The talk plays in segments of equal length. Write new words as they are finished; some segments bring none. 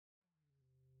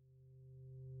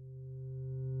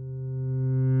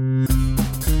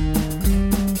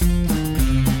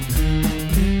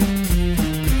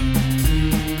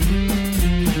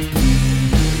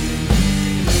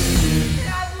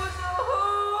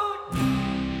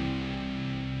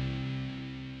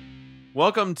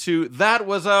Welcome to That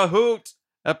Was a Hoot,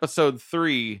 episode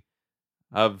 3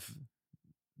 of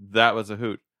That Was a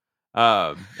Hoot.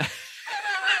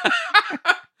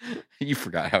 You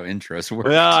forgot how intros work.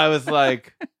 Well, I was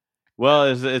like,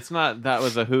 it's not That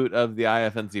Was a Hoot of the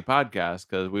IFNZ podcast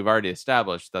because we've already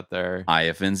established that they're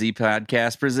IFNZ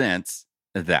podcast presents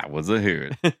That Was a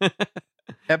Hoot.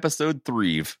 Episode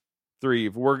 3.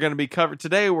 We're going to be covered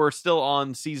today. We're still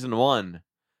on season 1.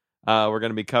 We're going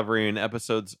to be covering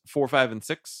episodes 4, 5, and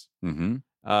 6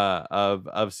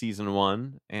 of season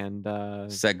 1,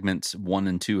 and segments 1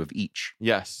 and 2 of each.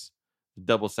 Yes,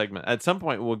 double segment. At some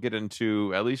point, we'll get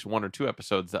into at least 1 or 2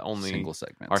 episodes that only single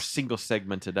segments are single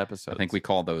segmented episodes. I think we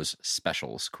call those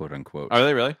specials, quote unquote. Are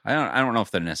they really? I don't know if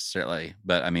they're necessarily,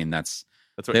 but I mean that's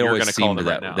what you're going to call them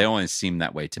right now. They always seem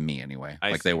that way to me anyway.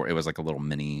 It was like a little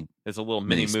mini. It's a little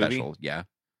mini movie. Special, yeah.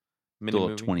 Mini a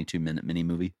little movie? 22-minute mini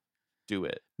movie. Do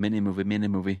it. Mini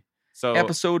movie. So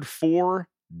episode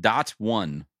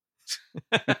 4.1.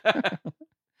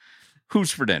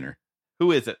 Who's for dinner?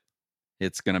 Who is it?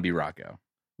 It's gonna be Rocco.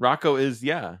 Rocco is,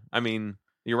 yeah. I mean,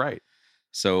 you're right.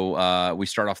 So we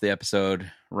start off the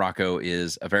episode. Rocco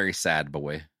is a very sad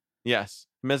boy. Yes,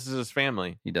 misses his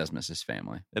family. He does miss his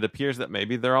family. It appears that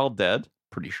maybe they're all dead.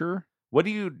 Pretty sure. What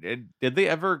do you? Did they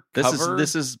ever cover?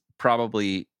 This is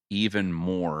probably even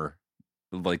more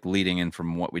like leading in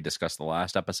from what we discussed the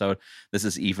last episode. This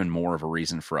is even more of a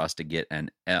reason for us to get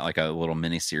like a little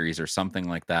mini series or something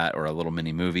like that, or a little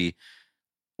mini movie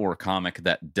or a comic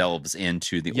that delves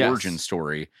into the origin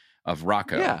story of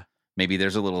Rocco. Yeah. Maybe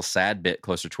there's a little sad bit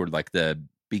closer toward like the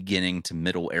beginning to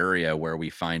middle area where we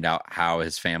find out how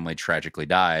his family tragically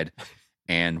died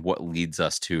and what leads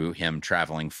us to him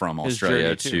traveling from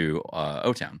Australia to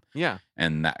O-Town. Yeah.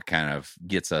 And that kind of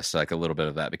gets us like a little bit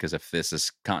of that, because if this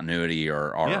is continuity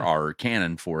or our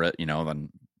canon for it, then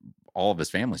all of his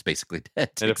family's basically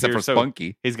dead except for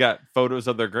Spunky. He's got photos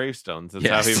of their gravestones. That's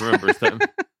how he remembers them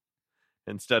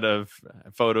instead of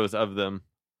photos of them.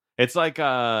 It's like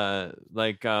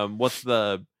what's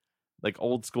the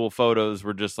old school photos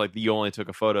were just like you only took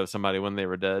a photo of somebody when they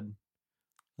were dead.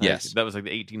 Yes. That was like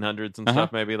the 1800s and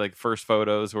stuff, maybe. Like first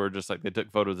photos were just like they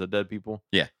took photos of dead people.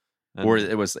 Yeah. Or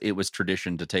it was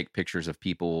tradition to take pictures of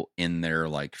people in their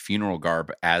like funeral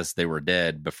garb as they were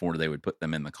dead before they would put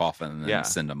them in the coffin and then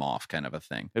send them off, kind of a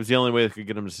thing. It was the only way they could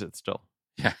get them to sit still.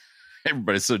 Yeah.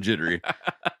 Everybody's so jittery.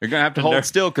 You're going to have to hold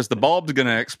still because the bulb's going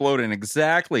to explode in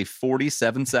exactly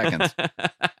 47 seconds.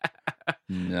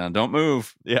 No, don't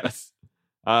move. Yes.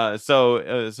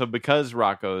 So because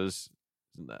Rocco's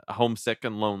homesick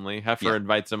and lonely, Heifer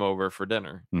invites him over for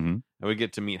dinner, and we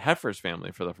get to meet Heifer's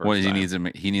family for the first time. He needs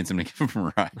him to give him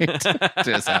a ride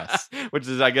to his house, which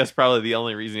is, I guess, probably the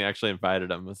only reason he actually invited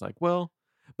him. Was like, well,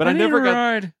 but I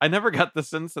never got the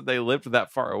sense that they lived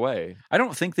that far away. I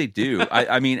don't think they do.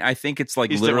 I mean, I think it's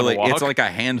like literally, it's like a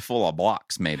handful of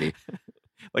blocks, maybe.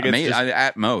 Like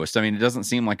at most. I mean, it doesn't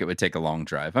seem like it would take a long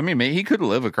drive. I mean, maybe he could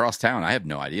live across town. I have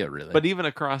no idea, really. But even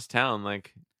across town,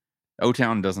 like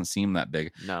O-Town doesn't seem that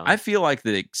big. No. I feel like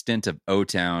the extent of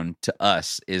O-Town to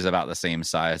us is about the same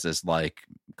size as like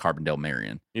Carbondale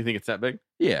Marion. You think it's that big?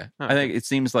 Yeah. Huh. I think it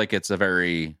seems like it's a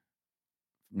very,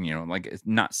 like it's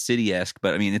not city-esque,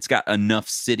 but I mean, it's got enough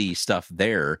city stuff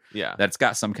there. Yeah. That's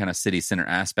got some kind of city center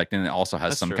aspect, and it also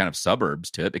has some kind of suburbs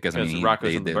to it because I mean,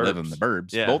 they live in the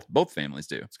burbs. Yeah. Both families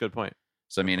do. That's a good point.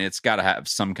 So I mean, it's got to have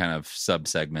some kind of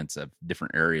sub-segments of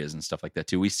different areas and stuff like that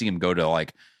too. We see them go to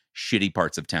like shitty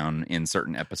parts of town in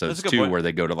certain episodes too, where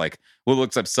they go to like, well, it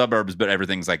looks like suburbs, but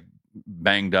everything's like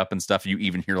banged up and stuff. You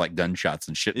even hear like gunshots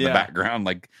and shit in the background.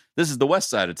 Like, this is the west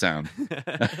side of town.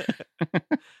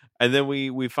 And then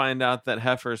we find out that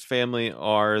Heifer's family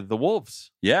are the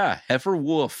Wolves. Yeah, Heifer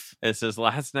Wolf. It's his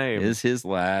last name. Is his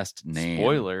last name.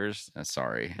 Spoilers.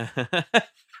 Sorry.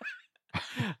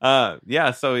 So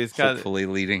he's got... Hopefully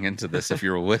leading into this, if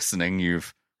you're listening,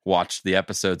 you've watched the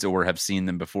episodes or have seen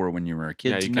them before when you were a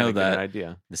kid. You know that an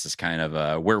idea. This is kind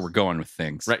of where we're going with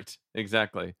things. Right,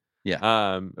 exactly.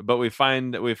 Yeah. But we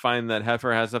find that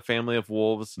Heifer has a family of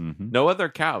wolves. Mm-hmm. No other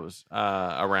cows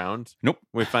around. Nope.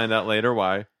 We find out later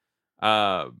why.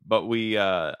 But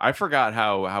I forgot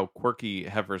how quirky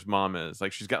Heifer's mom is.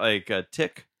 Like, she's got like a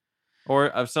tick or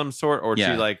of some sort, or she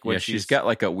like when she's got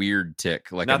like a weird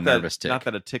tick, like a nervous tick. Not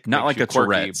that a tick, not like a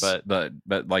quirky, Tourette's,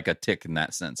 but like a tick in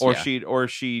that sense. Or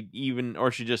she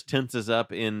just tenses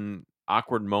up in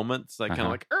awkward moments, like kind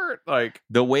of like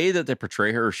the way that they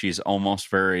portray her, she's almost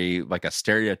very like a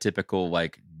stereotypical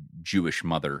like Jewish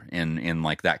mother in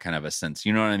like that kind of a sense.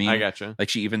 You know what I mean? I gotcha. Like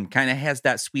she even kind of has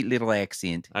that sweet little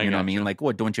accent. You know what I mean? Like,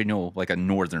 what, don't you know? Like a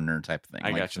northerner type of thing.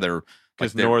 I like gotcha. They're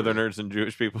Because Northerners and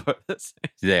Jewish people are the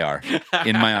same. They are,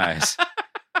 in my eyes.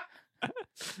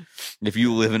 If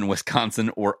you live in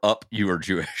Wisconsin or up, you are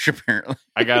Jewish. Apparently,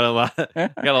 I got a lot.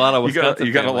 Of Wisconsin.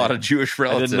 You got a lot of Jewish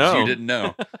relatives. You didn't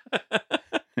know.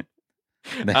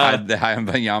 They hide the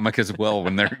yarmulke as well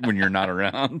when you're not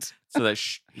around. So that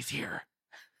he's here.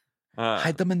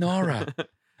 Hide the menorah.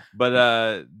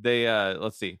 But they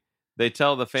let's see. They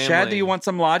tell the family. Chad, do you want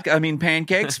some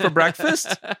pancakes for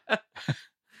breakfast?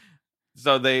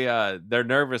 So they're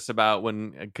nervous about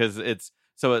because it's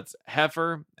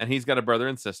Heifer and he's got a brother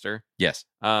and sister. Yes.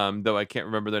 Though I can't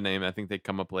remember their name. I think they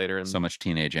come up later. And so much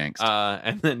teenage angst.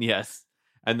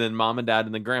 And then mom and dad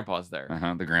and then grandpa's there.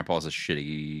 The grandpa's a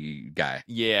shitty guy.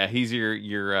 Yeah, he's your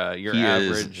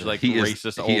average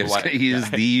racist old white guy. He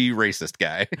is the racist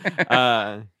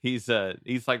guy.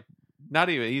 He's like not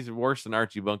even, he's worse than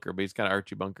Archie Bunker, but he's kind of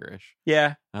Archie Bunker-ish.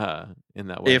 Yeah. In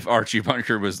that way. If Archie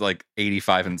Bunker was like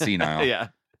 85 and senile. Yeah.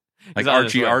 Like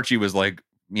Archie was like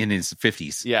in his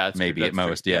 50s. Yeah, maybe at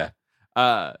most. True.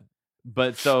 Yeah.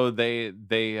 But so they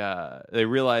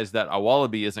realize that a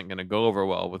wallaby isn't going to go over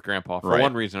well with Grandpa for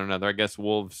one reason or another. I guess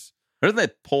wolves. Or do they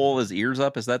pull his ears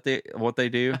up? Is that what they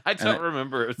do? I don't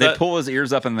remember. They pull his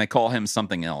ears up and they call him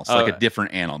something else, like a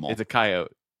different animal. It's a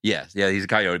coyote. Yes, yeah, he's a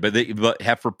coyote. But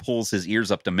Heifer pulls his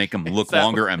ears up to make him look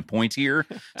longer and pointier,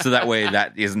 so that way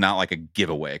that is not like a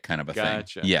giveaway kind of a thing.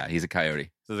 Yeah, he's a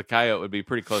coyote. So the coyote would be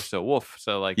pretty close to a wolf.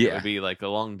 So it would be like a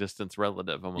long distance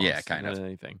relative almost. Yeah, kind of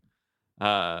anything.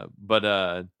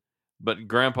 But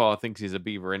Grandpa thinks he's a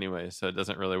beaver anyway, so it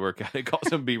doesn't really work out. He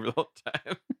calls him Beaver the whole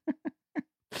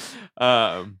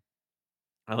time.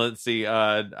 Let's see.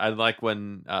 I like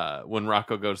when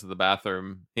Rocco goes to the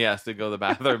bathroom. He has to go to the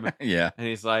bathroom. Yeah, and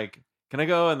he's like, "Can I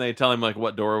go?" And they tell him like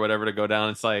what door or whatever to go down.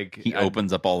 It's like he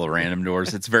opens up all the random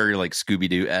doors. It's very like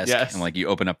Scooby-Doo esque, yes. And like you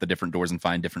open up the different doors and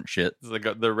find different shit. It's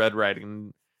like the Red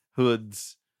Riding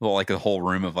Hoods. Well, like a whole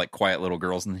room of like quiet little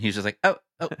girls, and he's just like, "Oh,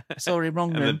 sorry, wrong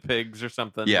room." And then pigs or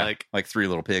something. Yeah, like 3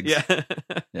 little pigs. Yeah,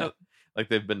 yeah. Like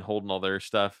they've been holding all their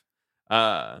stuff.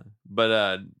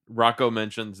 But Rocco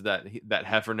mentions that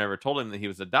Heifer never told him that he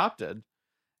was adopted,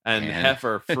 and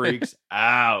Heifer freaks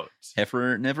out.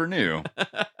 Heifer never knew,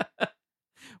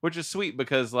 which is sweet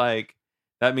because like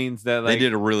that means that like, they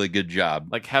did a really good job,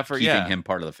 like Heifer keeping him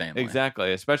part of the family.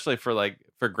 Exactly, especially for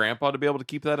Grandpa to be able to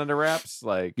keep that under wraps.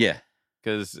 Like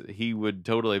because he would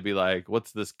totally be like,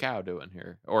 "What's this cow doing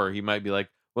here?" Or he might be like,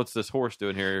 "What's this horse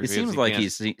doing here?" It seems like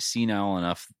he's senile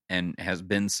enough and has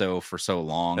been so for so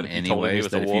long anyways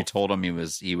that if you told him he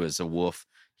was a wolf,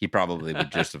 he probably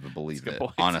would just have believed it.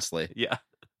 Honestly.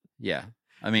 Yeah.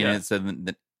 I mean, it's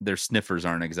that their sniffers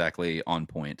aren't exactly on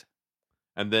point.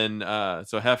 And then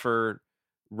so Heifer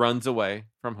runs away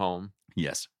from home.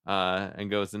 Yes.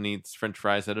 And goes and eats French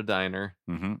fries at a diner.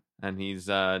 Mm-hmm. And he's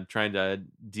trying to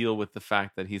deal with the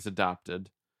fact that he's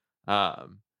adopted.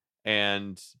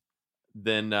 And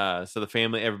then so the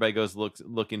family, everybody goes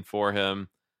looking for him.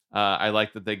 I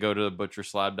like that they go to the butcher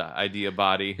slab to ID a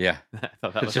body. Yeah. I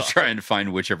thought that was just awesome. trying to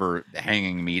find whichever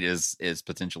hanging meat is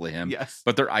potentially him. Yes.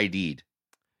 But they're ID'd.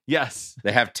 Yes.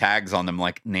 They have tags on them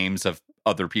like names of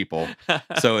other people.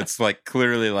 So it's like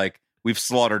clearly like we've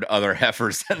slaughtered other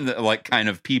heifers and like kind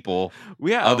of people.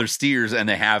 Yeah. Other steers, and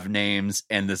they have names,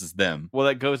 and this is them. Well,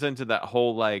 that goes into that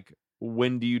whole like,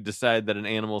 when do you decide that an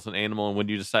animal is an animal, and when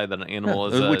do you decide that an animal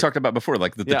is we talked about before,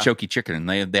 like the choky chicken.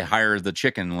 They hire the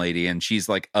chicken lady, and she's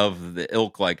like of the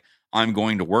ilk, like, I'm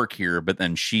going to work here, but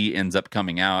then she ends up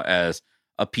coming out as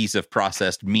a piece of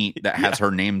processed meat that has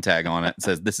her name tag on it and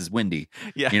says, "This is Wendy,"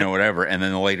 whatever. And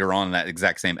then later on in that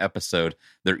exact same episode,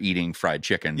 they're eating fried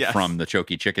chicken from the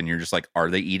choky chicken. You're just like,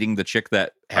 are they eating the chick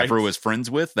that Heifer was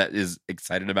friends with that is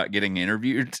excited about getting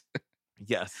interviewed?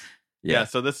 Yes. Yeah,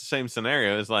 so this is the same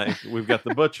scenario. Is like we've got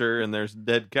the butcher and there's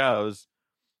dead cows,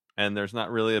 and there's not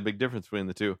really a big difference between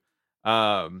the two.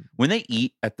 When they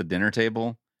eat at the dinner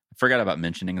table, I forgot about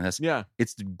mentioning this. Yeah,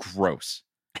 it's gross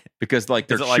because like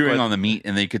they're chewing on the meat,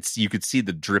 and you could see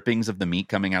the drippings of the meat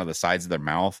coming out of the sides of their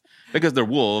mouth because they're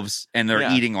wolves and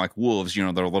they're eating like wolves. They're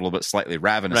a little bit slightly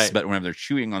ravenous, but whenever they're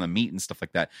chewing on the meat and stuff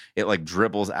like that, it like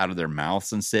dribbles out of their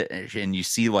mouths and you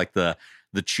see like the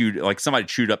chewed, like somebody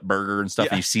chewed up burger and stuff,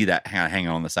 and you see that hanging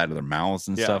on the side of their mouths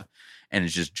and stuff, and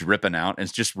it's just dripping out, and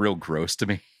it's just real gross to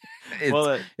me.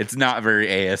 It's not very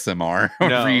ASMR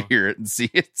whenever you hear it and see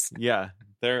it. Yeah,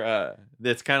 they're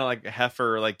it's kind of like a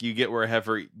heifer, like you get where a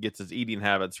heifer gets his eating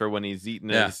habits for when he's eating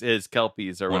his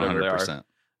kelpies or whatever 100%.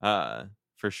 They are,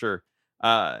 for sure.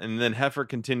 And then heifer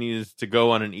continues to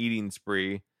go on an eating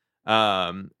spree,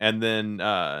 and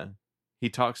then he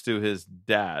talks to his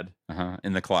dad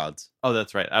in the clouds. Oh,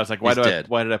 that's right. I was like, why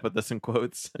did I put this in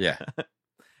quotes? Yeah.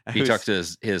 He talks to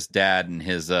his dad and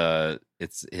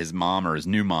it's his mom or his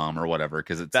new mom or whatever,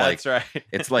 because it's That's like right.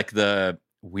 it's like the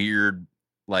weird,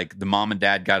 like the mom and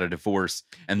dad got a divorce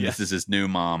and this is his new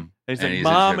mom. He's like,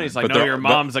 Mom, and he's like, no, your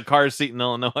mom's a car seat in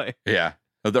Illinois. Yeah,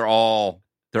 but they're all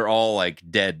like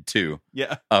dead too.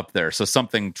 Yeah, up there. So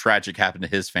something tragic happened to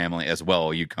his family as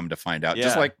well. You come to find out,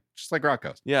 just like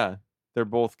Rocco's. Yeah, they're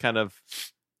both kind of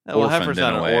orphaned in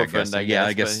a way. Orphaned, I guess.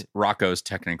 I guess Rocco's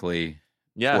technically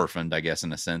yeah. orphaned, I guess,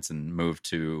 in a sense, and moved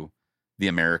to the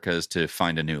Americas to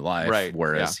find a new life. Right.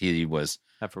 Whereas he was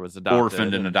Heifer was adopted,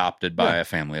 orphaned and adopted by a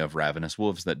family of ravenous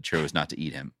wolves that chose not to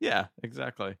eat him. Yeah,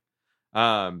 exactly.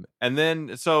 And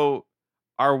then so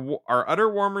are udder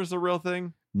warmers a real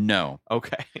thing? No.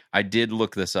 Okay. I did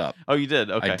look this up. Oh, you did?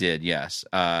 Okay. I did, yes.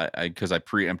 Because I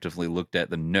preemptively looked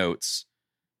at the notes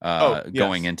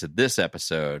going into this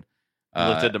episode.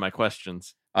 Looked into my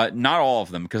questions. Not all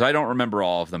of them, because I don't remember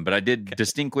all of them, but I did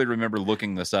distinctly remember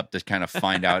looking this up to kind of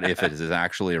find out if it is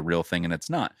actually a real thing, and it's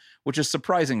not, which is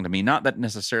surprising to me. Not that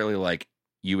necessarily like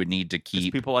you would need to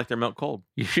keep people like their milk cold.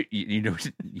 You know,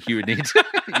 you would need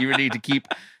to keep.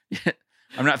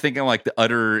 I'm not thinking like the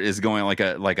udder is going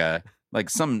like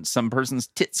some person's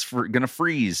tits gonna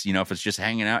freeze. You know, if it's just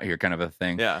hanging out here, kind of a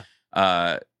thing. Yeah.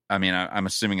 I mean, I'm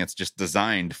assuming it's just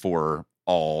designed for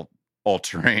all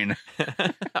terrain,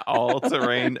 all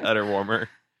terrain udder warmer.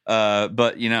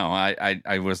 But you know,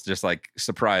 I was just like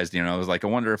surprised. You know, I was like, I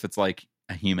wonder if it's like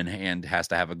a human hand has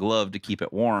to have a glove to keep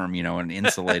it warm, you know, and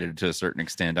insulated to a certain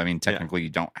extent. I mean, technically, you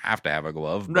don't have to have a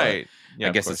glove, but right? Yeah,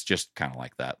 I guess it's just kind of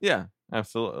like that. Yeah,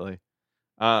 absolutely.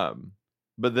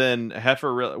 But then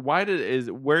Heifer really,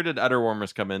 where did udder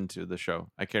warmers come into the show?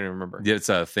 I can't even remember. It's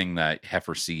a thing that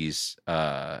Heifer sees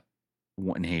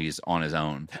when he's on his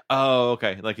own. Oh,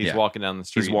 okay. Like he's walking down the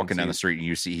street. He's walking down the street, and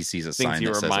he sees a sign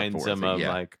that says reminds him of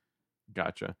like,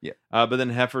 gotcha. Yeah. But then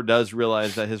Heifer does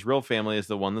realize that his real family is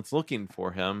the one that's looking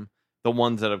for him, the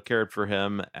ones that have cared for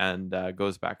him, and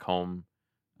goes back home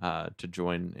to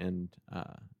join in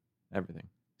everything.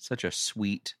 Such a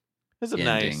sweet It's a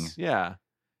ending. Nice, yeah.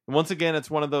 And once again, it's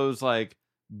one of those like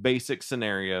basic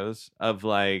scenarios of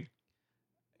like,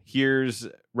 here's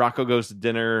Rocco goes to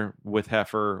dinner with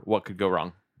Heifer. What could go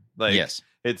wrong? Like, yes,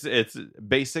 it's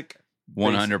basic.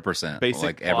 100%.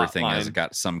 Like everything line. has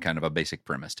got some kind of a basic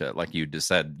premise to it. Like you just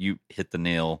said, you hit the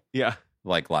nail. Yeah.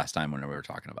 Like last time when we were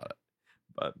talking about it.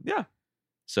 But yeah.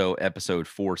 So episode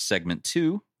 4, segment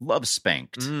 2, Love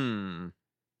Spanked.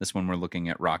 This one we're looking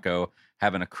at Rocco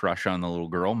having a crush on the little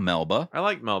girl, Melba. I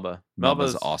like Melba.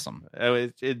 Melba's awesome.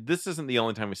 This isn't the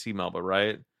only time we see Melba,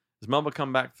 right? Does Melba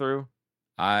come back through?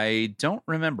 I don't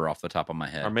remember off the top of my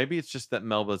head. Or maybe it's just that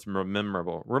Melba's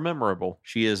memorable.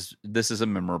 She is. This is a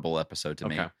memorable episode to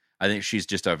me. I think she's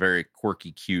just a very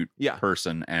quirky, cute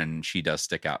person, and she does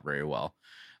stick out very well.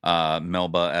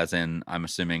 Melba, as in, I'm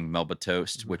assuming Melba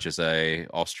Toast, which is a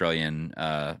Australian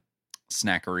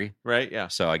snackery, right? Yeah.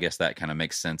 So I guess that kind of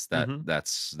makes sense. That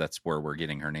that's where we're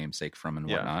getting her namesake from and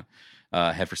whatnot.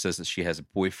 Heifer says that she has a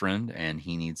boyfriend and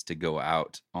he needs to go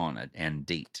out on it and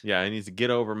date. Yeah, he needs to get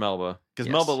over Melba because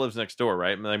Melba lives next door,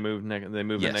 right? And they move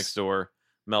in next door.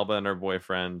 Melba and her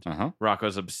boyfriend.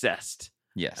 Rocco's obsessed.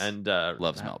 Yes, and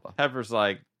loves Melba. Heifer's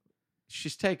like,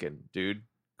 she's taken, dude.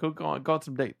 Go on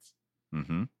some dates.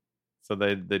 Mm-hmm. So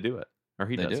they do it, or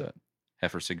he does it.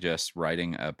 Heifer suggests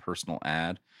writing a personal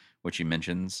ad, which he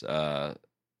mentions.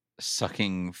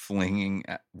 Sucking, flinging,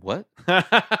 what?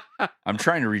 I'm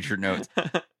trying to read your notes,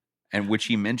 and which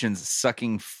he mentions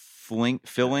sucking,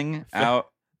 filling out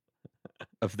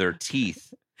of their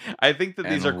teeth. I think that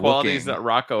these are qualities that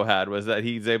Rocco had, was that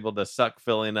he's able to suck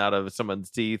filling out of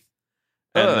someone's teeth.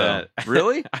 And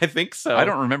really? I think so. I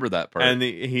don't remember that part. And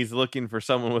he's looking for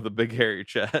someone with a big hairy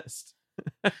chest.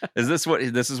 Is this what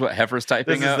Heifer's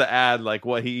typing? This is the ad, like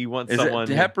what he wants.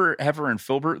 Someone. It Heifer and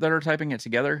Filbert that are typing it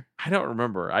together? I don't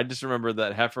remember. I just remember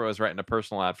that Heifer was writing a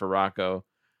personal ad for Rocco.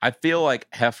 I feel like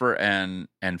Heifer and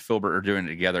Filbert are doing it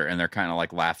together, and they're kind of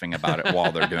like laughing about it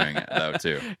while they're doing it, though.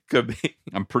 Too could be.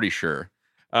 I'm pretty sure.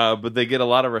 But they get a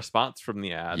lot of response from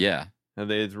the ad. Yeah,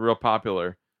 and it's real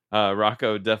popular.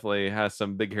 Rocco definitely has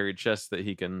some big hairy chests that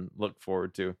he can look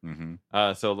forward to.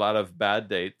 Mm-hmm. So a lot of bad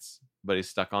dates, but he's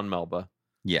stuck on Melba.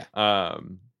 Yeah.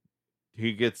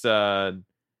 He gets I'm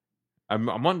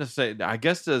wanting to say, I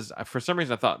guess for some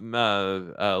reason I thought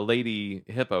Lady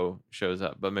Hippo shows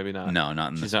up, but maybe not. No, not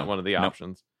in this. She's not one of the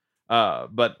options.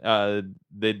 But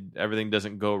everything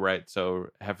doesn't go right, so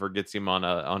Heifer gets him on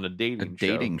a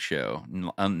dating show,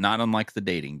 not unlike the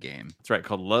dating game. That's right,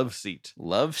 called Love Seat.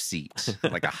 Love Seat,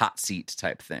 like a hot seat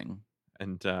type thing.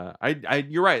 And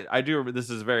you're right. I do remember, this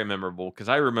is very memorable because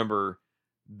I remember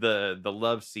the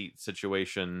Love Seat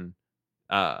situation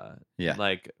Yeah.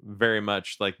 like very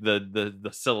much like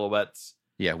the silhouettes.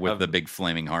 Yeah, with of- the big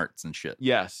flaming hearts and shit.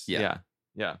 Yes. Yeah.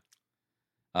 Yeah.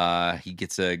 He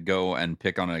gets to go and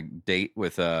pick on a date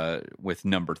with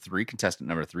number 3, contestant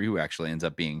number 3, who actually ends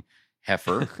up being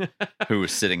Heifer, who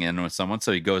was sitting in with someone.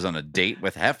 So he goes on a date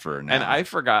with Heifer now. And I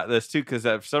forgot this too, because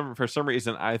for some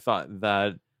reason I thought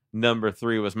that number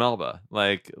 3 was Melba.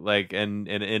 And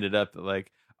it ended up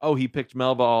like, oh, he picked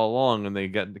Melba all along, and they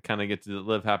get to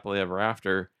live happily ever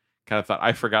after. Kind of thought,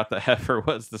 I forgot that Heifer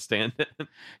was the stand-in.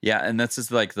 Yeah, and that's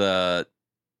just like the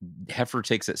Heifer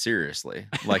takes it seriously,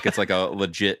 like it's like a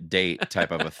legit date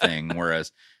type of a thing,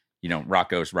 whereas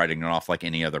Rocco's writing it off like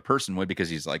any other person would, because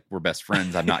he's like, we're best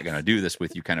friends, I'm not going to do this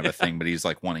with you kind of a thing, but he's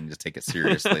like wanting to take it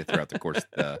seriously throughout the course of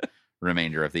the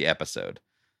remainder of the episode.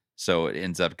 So it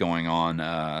ends up going on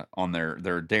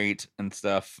their date and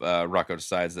stuff. Rocco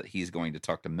decides that he's going to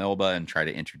talk to Melba and try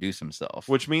to introduce himself,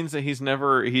 Which means that he's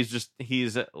gawked, he's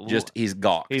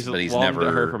but he's longed never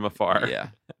at her from afar. Yeah,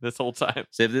 this whole time.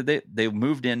 So they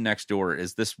moved in next door.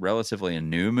 Is this relatively a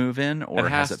new move in, or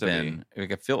It has has it to been?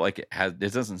 Like, I feel like it has.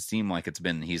 It doesn't seem like it's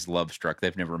been. He's love struck.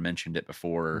 They've never mentioned it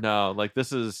before. No, like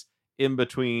this is in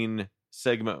between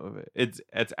segment. It's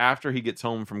after he gets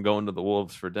home from going to the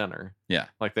Wolves for dinner. Yeah,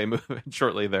 like they move in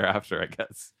shortly thereafter, I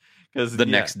guess. Because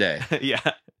next day,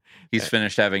 yeah, he's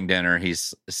finished having dinner.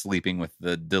 He's sleeping with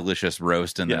the delicious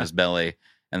roast in his belly,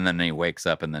 and then he wakes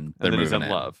up, and then they're he's moving in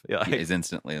in. love. Yeah, He's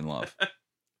instantly in love.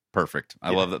 Perfect.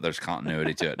 I love that there's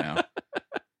continuity to it now.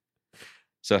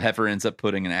 So Heifer ends up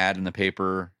putting an ad in the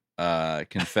paper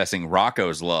confessing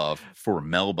Rocco's love for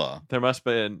Melba. There must have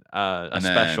been a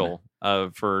special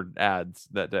for ads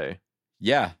that day.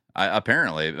 Yeah,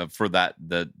 apparently for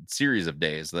the series of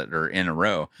days that are in a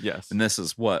row. Yes. And this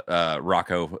is what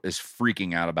Rocco is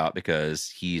freaking out about,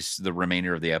 because the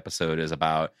remainder of the episode is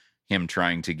about him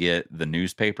trying to get the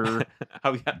newspaper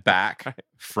back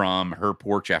from her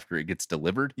porch after it gets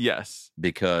delivered. Yes.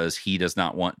 Because he does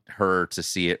not want her to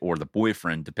see it, or the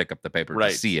boyfriend to pick up the paper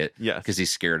to see it. Yes. Because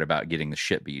he's scared about getting the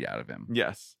shit beat out of him.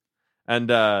 Yes. And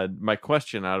my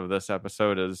question out of this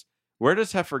episode is, where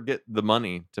does Heifer get the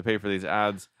money to pay for these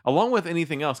ads, along with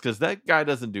anything else? Because that guy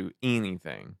doesn't do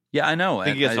anything. Yeah, I know. I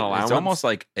think he gets an allowance. It's almost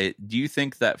like, do you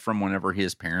think that from whenever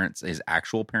his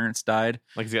actual parents died,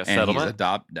 like he's got and settlement?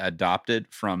 he's adopted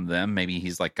from them, maybe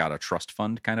he's like got a trust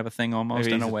fund kind of a thing almost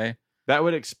in a way? That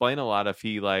would explain a lot if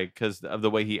he because of the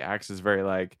way he acts is very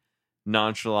like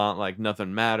nonchalant, like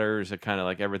nothing matters. It kind of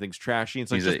like everything's trashy.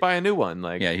 It's like, just buy a new one.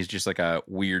 Like, yeah, he's just like a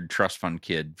weird trust fund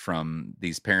kid from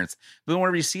these parents. But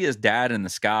whenever you see his dad in the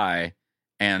sky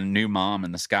and new mom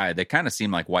in the sky, they kind of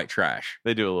seem like white trash.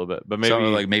 They do a little bit, but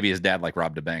maybe his dad like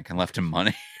robbed a bank and left him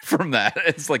money from that.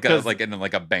 It's like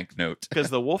a bank note. Because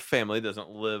the Wolf family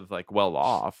doesn't live like well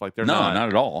off. Like they're not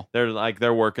at all.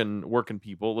 They're working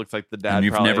people. It looks like the dad. And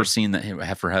you've never seen that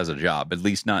Heifer has a job, at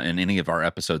least not in any of our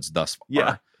episodes thus far.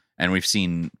 Yeah. And we've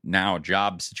seen now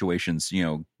job situations,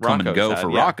 come and go for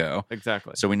Rocco.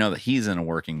 Exactly. So we know that he's in a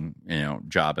working,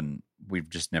 job, and we've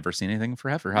just never seen anything for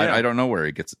Heifer. Yeah. I don't know where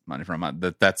he gets money from.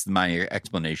 That's my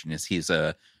explanation, is he's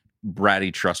a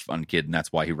bratty trust fund kid, and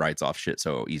that's why he writes off shit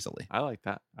so easily. I like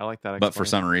that. But for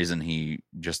some reason, he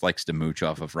just likes to mooch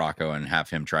off of Rocco and have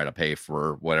him try to pay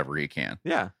for whatever he can.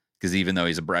 Yeah. Because even though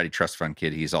he's a bratty trust fund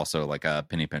kid, he's also like a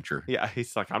penny pincher. Yeah.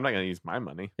 He's like, I'm not going to use my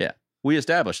money. Yeah. We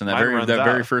established in that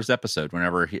very first episode,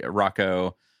 whenever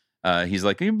Rocco, he's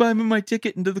like, "Can you buy me my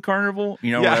ticket into the carnival?"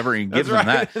 Whatever. He gives him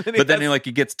that. But then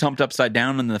he gets tumped upside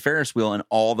down in the Ferris wheel, and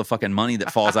all the fucking money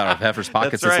that falls out of Heifer's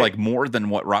pockets is like more than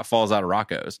what falls out of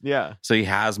Rocco's. Yeah. So he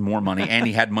has more money, and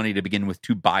he had money to begin with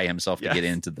to buy himself to get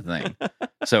into the thing.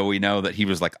 So we know that he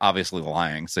was like obviously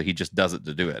lying. So he just does it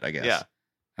to do it, I guess. Yeah.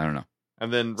 I don't know.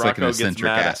 And then It's Rocco like an gets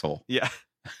mad asshole. Yeah.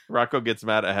 Rocco gets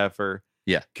mad at Heifer.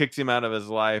 Yeah. Kicks him out of his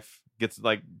life. Gets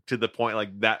like to the point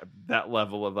like that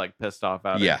level of like pissed off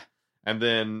at him. Yeah. And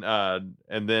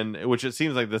then which it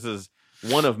seems like this is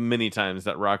one of many times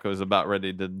that Rocco's about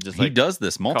ready to just he does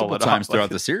this multiple times throughout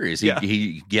the series. Yeah.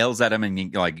 He yells at him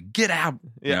and like, get out,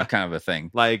 kind of a thing.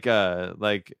 Like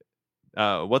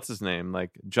what's his name?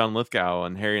 Like John Lithgow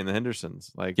and Harry and the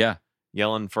Hendersons. Like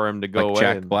yelling for him to go away.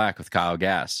 Jack Black with Kyle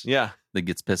Gass. Yeah. They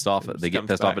gets pissed off. They get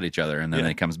pissed off at each other, and then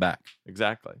he comes back.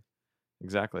 Exactly.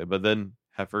 But then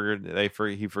Heifer,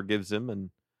 he forgives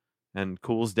him and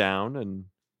cools down and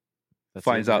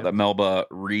finds out that Melba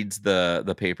reads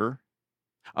the paper.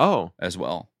 Oh, as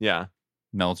well. Yeah.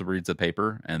 Melba reads the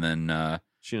paper, and then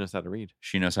she knows how to read.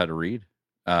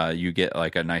 You get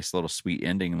like a nice little sweet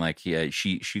ending. Like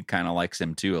she kind of likes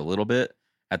him too a little bit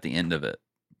at the end of it,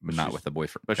 not with the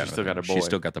boyfriend. But she's still got a boy. She's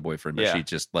still got the boyfriend, but Yeah. she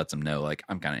just lets him know, like,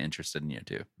 I'm kind of interested in you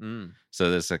too. Mm. So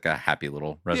there's like a happy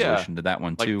little resolution to that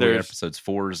one Like too. Where there's- episodes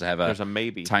 4s have There's a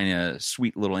maybe. tiny,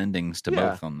 sweet little endings to Yeah.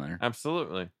 both on there.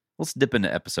 Absolutely. Let's dip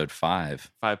into episode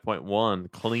 5. 5.1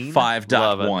 clean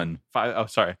 5.1. 5. Oh,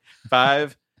 sorry.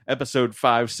 5 episode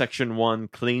 5 section 1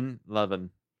 clean lovin'.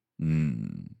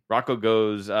 Rocco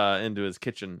goes into his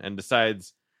kitchen and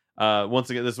decides. Once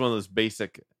again, this is one of those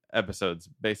basic episodes,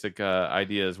 basic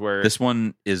ideas where This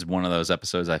one is one of those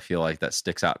episodes I feel like that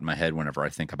sticks out in my head whenever I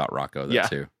think about Rocco. Though, Yeah.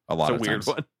 too. A lot it's a of weird times.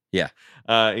 one.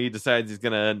 Yeah. He decides he's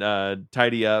gonna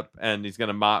tidy up and he's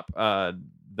gonna mop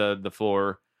the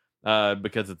floor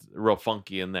because it's real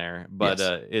funky in there. But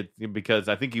Yes. because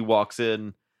I think he walks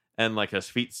in and like his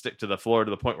feet stick to the floor to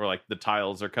the point where like the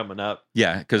tiles are coming up.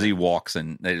 Yeah, because he walks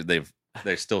and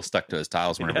they're still stuck to his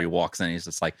tiles whenever Yeah. he walks in. He's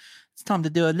just like, it's time to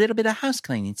do a little bit of house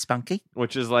cleaning, Spunky.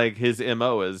 Which is like his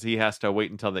MO is he has to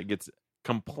wait until that gets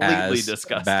completely As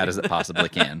disgusting. bad as it possibly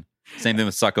can. Same thing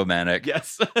with Succomatic.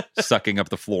 Yes. Sucking up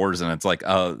the floors, and it's like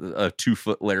a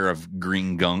 2-foot layer of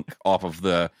green gunk off of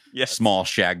the Yes. small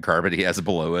shag carpet he has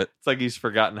below it. It's like he's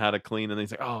forgotten how to clean and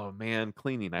he's like, oh man,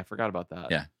 cleaning. I forgot about that.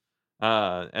 Yeah.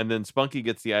 And then Spunky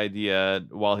gets the idea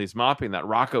while he's mopping that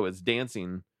Rocco is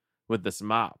dancing with this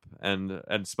mop. And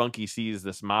Spunky sees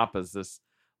this mop as this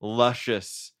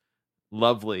luscious,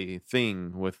 lovely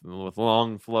thing with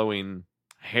long flowing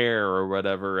hair or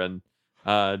whatever, and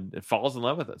falls in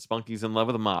love with it. Spunky's in love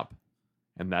with a mop.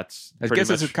 And that's I pretty guess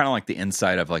much it's kind of like the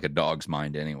inside of like a dog's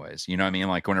mind, anyways. You know what I mean?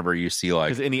 Like whenever you see like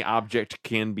because any object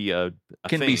can be a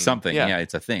can thing. be something. Yeah. Yeah,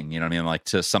 it's a thing. You know what I mean? Like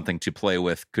to something to play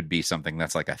with could be something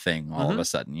that's like a thing all of Mhm. a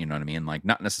sudden. You know what I mean? Like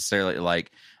not necessarily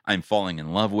like I'm falling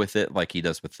in love with it like he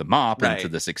does with the mop and to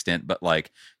Right. this extent, but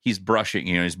like he's brushing,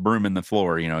 you know, he's brooming the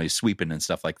floor, you know, he's sweeping and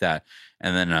stuff like that.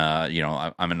 And then, you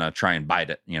know, I'm going to try and bite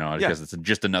it, you know, Yeah. because it's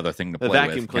just another thing to The play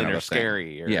vacuum with. cleaner kind of a is thing.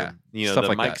 scary. Or, Yeah. You know, Stuff the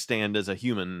like mic that. stand is a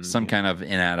human. Some kind of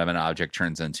inanimate object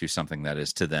turns into something that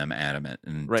is to them adamant.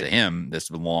 And Right. to him, this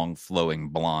long flowing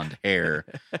blonde hair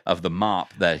of the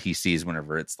mop that he sees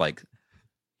whenever it's like,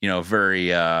 you know,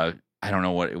 very, I don't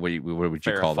know what would you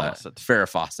Farrah call Fawcett. that? Farrah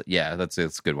Fawcett. Yeah, that's a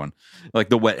good one. Like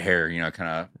the wet hair, you know, kind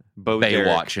of Bo Derek.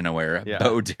 Baywatch in a way. Yeah.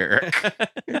 Bo Derek.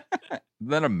 Is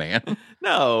that a man?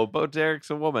 No, Bo Derek's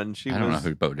a woman. I don't know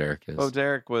who Bo Derek is. Bo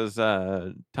Derek was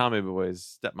Tommy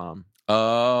Boy's stepmom.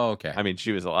 Oh, okay. I mean,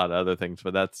 she was a lot of other things,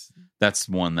 but That's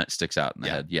one that sticks out in the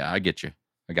Yeah. head. Yeah, I get you.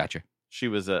 I got you. she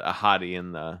was a hottie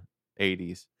in the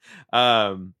 80s.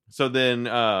 So then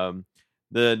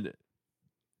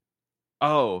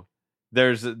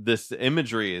there's this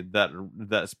imagery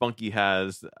that Spunky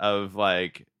has of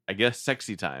like, I guess,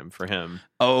 sexy time for him.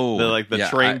 Oh, The yeah,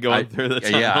 train going through the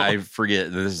tunnel. Yeah, I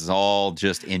forget. This is all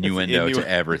just innuendo to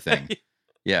everything.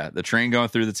 Yeah, the train going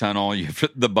through the tunnel. You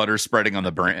put the butter spreading on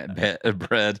the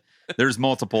bread. There's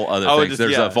multiple other things.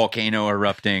 There's a volcano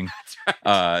erupting. That's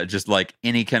right. Just like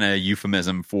any kind of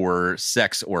euphemism for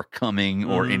sex or coming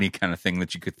or Mhm. any kind of thing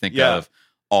that you could think Yeah. of,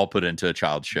 all put into a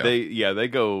child's show. They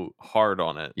go hard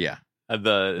on it. yeah, It's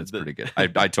it's pretty good.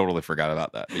 I totally forgot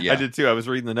about that. But yeah, I did too. I was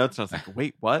reading the notes and I was like,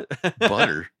 wait, what?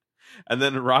 butter. And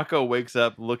then Rocco wakes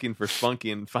up looking for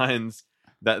Spunky and finds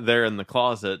that they're in the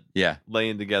closet Yeah.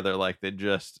 laying together like they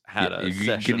just had a you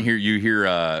session. can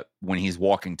hear when he's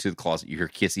walking to the closet, you hear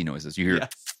kissy noises. You hear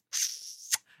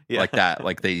Yes. Yeah. like that,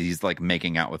 like he's like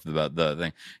making out with the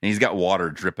thing, and he's got water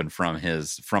dripping from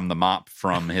the mop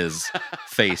from his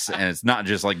face, and it's not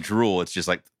just like drool; it's just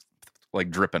like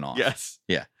dripping off. Yes.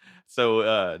 Yeah.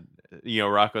 So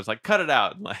Rocco's like, cut it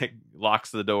out, and like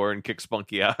locks the door and kicks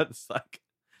Spunky out. It's like,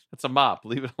 that's a mop,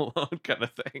 leave it alone kind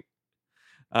of thing.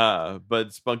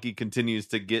 But Spunky continues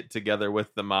to get together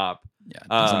with the mop. Yeah, it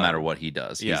doesn't matter what he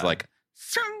does. yeah. He's like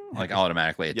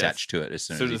automatically Yes. attached to it as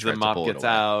soon As soon as as he the tries mop to pull it gets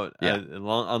away. out, Yeah. it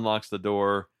unlocks the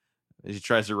door. He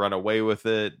tries to run away with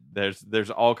it. There's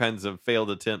all kinds of failed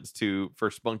attempts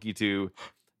for Spunky to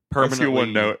permanently. I see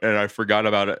one note, and I forgot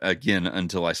about it again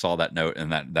until I saw that note,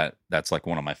 and that's like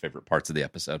one of my favorite parts of the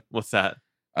episode. What's that?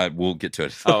 We'll get to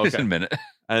it Oh, okay. in a minute.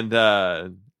 And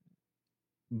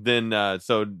then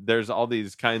so there's all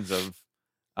these kinds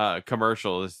of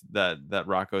commercials that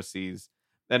Rocco sees.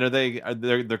 And are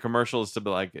they're commercials to be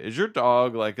like, is your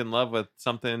dog like in love with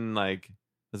something, like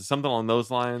is it something along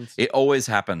those lines? It always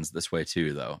happens this way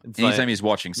too, though. It's Anytime like he's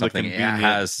watching something, it convenient-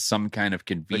 has some kind of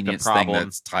convenience thing problem.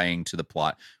 that's tying to the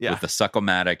plot. Yeah. With the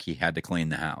Succomatic, he had to clean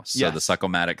the house. So Yes. the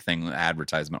Succomatic thing,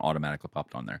 advertisement automatically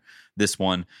popped on there. This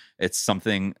one, It's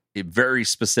something very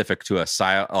specific to a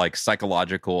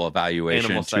psychological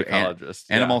evaluation. Animal psychologist.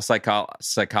 Animal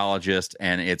psychologist,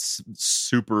 and it's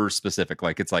super specific.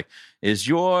 Like, it's like, is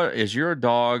your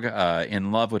dog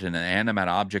in love with an inanimate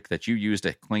object that you use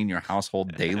to clean your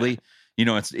household daily? You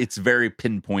know, it's very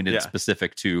pinpointed,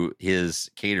 specific to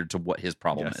catered to what his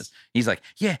problem is. He's like,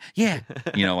 yeah,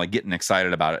 you know, like getting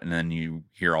excited about it, and then you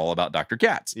hear all about Dr.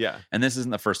 Katz. Yeah, and this isn't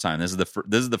the first time. This is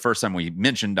the first time we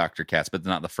mentioned Dr. Katz, but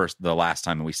not the last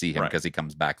time we see him, because he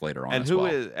comes back later on.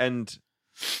 And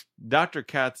Dr.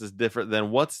 Katz is different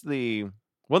than wasn't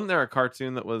there a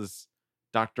cartoon that was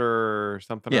Dr.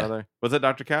 something or other? Was it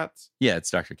Dr. Katz? Yeah,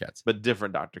 it's Dr. Katz. But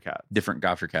different Dr. Katz. Different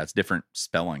Dr. Katz. Different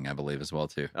spelling, I believe, as well,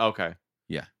 too. Okay.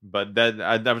 Yeah. But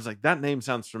I was like, that name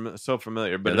sounds so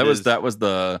familiar. But that was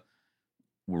the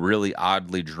really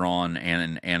oddly drawn and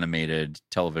an animated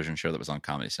television show that was on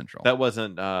Comedy Central. That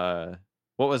wasn't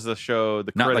what was the show?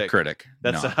 The Critic. Not The Critic.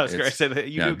 That's I was going to say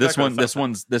that.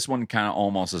 This one kind of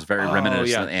almost is very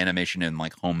reminiscent of animation in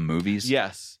like home movies.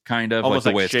 Yes, kind of almost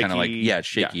like the way shaky, it's kind of like it's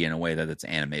shaky in a way that it's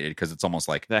animated, because it's almost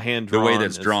like the way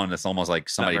that's drawn. It's almost like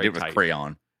somebody did with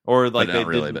crayon, or like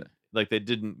they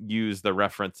didn't use the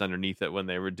reference underneath it when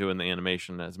they were doing the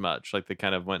animation as much. Like they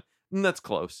kind of went, that's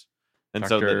close. And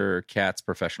Dr. Katz,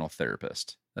 professional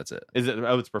therapist. That's it. Is it?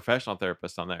 Oh, it's professional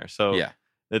therapist on there. So yeah.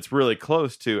 It's really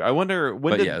close to. I wonder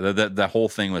when. The whole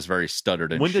thing was very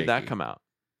stuttered and when shaky. did that come out?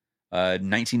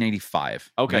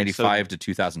 1985. Okay, 95 to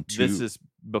 2002. This is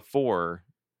before.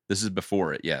 This is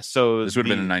before it. Yes. So this would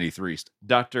have been in 93.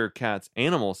 Dr. Katz,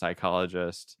 animal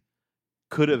psychologist,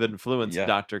 could have influenced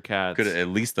Dr. Katz. Could have, at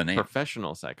least the name.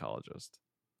 Professional psychologist.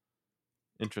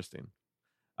 Interesting.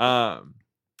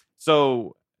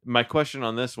 So my question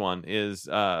on this one is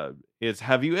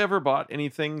have you ever bought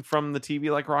anything from the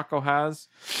TV like Rocco has?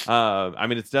 I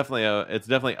mean, it's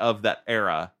definitely of that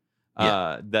era.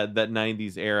 That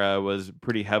 90s era was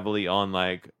pretty heavily on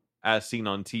like as seen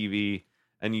on TV,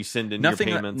 and you send in your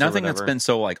payments. Nothing that's been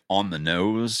so like on the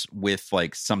nose with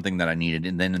like something that I needed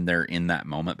and then and there in that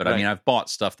moment. But I mean, I've bought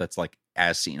stuff that's like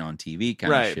as seen on TV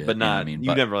kind of shit. But not. You know what I mean?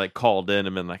 You've never like called in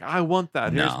and been like, I want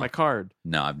that. Here's my card.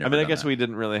 No, I've never. I mean, I guess we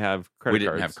didn't really have credit cards. We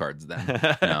didn't have cards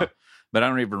then. No. But I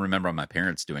don't even remember my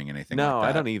parents doing anything like that. No,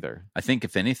 I don't either. I think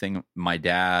if anything, my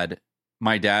dad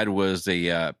was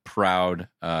a proud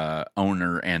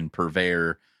owner and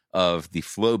purveyor of the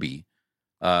Flowbee.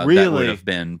 Really? That would have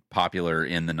been popular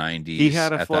in the 90s. He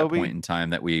had a at Flowbee? that point in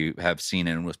time that we have seen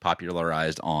and was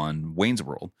popularized on Wayne's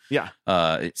World. Yeah.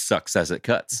 It sucks as it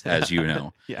cuts, as you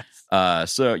know. Yes.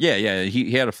 So yeah,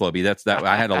 he had a Flowbee. That's that.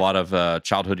 I had a lot of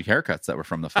childhood haircuts that were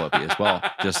from the Flowbee as well,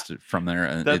 just from there.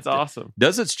 And that's awesome. It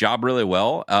does its job really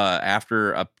well.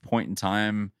 After a point in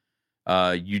time,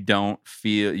 you don't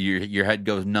feel your head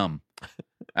goes numb.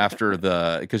 After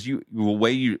because the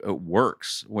way it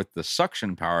works with the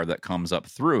suction power that comes up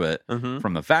through it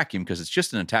from the vacuum, because it's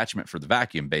just an attachment for the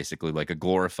vacuum, basically like a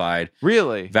glorified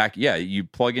vacuum. Yeah, you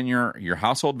plug in your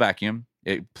household vacuum.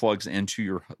 It plugs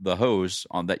into the hose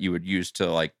on that you would use to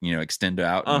like extend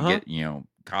out and get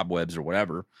cobwebs or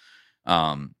whatever.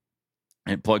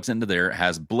 It plugs into there. It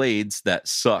has blades that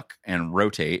suck and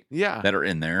rotate. That are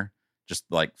in there. Just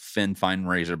like fine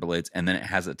razor blades, and then it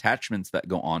has attachments that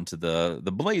go onto the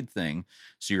blade thing.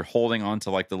 So you're holding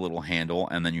onto like the little handle,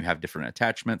 and then you have different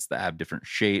attachments that have different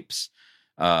shapes,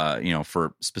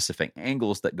 for specific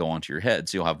angles that go onto your head.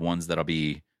 So you'll have ones that'll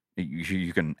be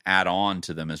you can add on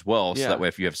to them as well. So that way,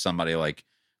 if you have somebody like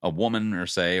a woman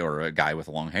or a guy with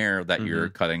long hair that you're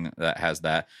cutting that has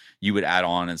that, you would add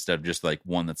on instead of just like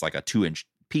one that's like a 2-inch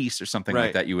piece or something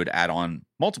like that, you would add on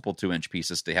multiple 2-inch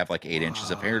pieces to have like 8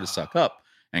 inches of hair to suck up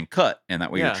and cut, and that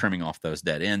way you're trimming off those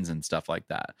dead ends and stuff like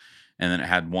that. And then it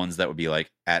had ones that would be like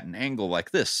at an angle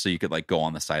like this, so you could like go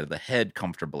on the side of the head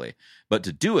comfortably. But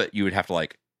to do it, you would have to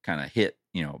like kind of hit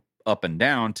up and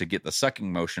down to get the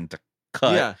sucking motion to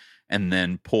cut, and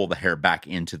then pull the hair back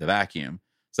into the vacuum.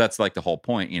 So that's like the whole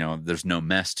point. There's no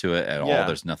mess to it at all.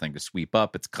 There's nothing to sweep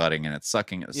up. It's cutting and it's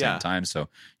sucking at the same time. So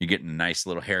you're getting a nice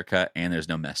little haircut, and there's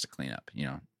no mess to clean up.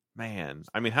 Man,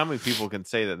 I mean, how many people can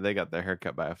say that they got their hair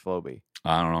cut by a Flowbee?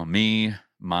 I don't know. Me,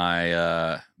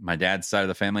 my dad's side of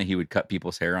the family, he would cut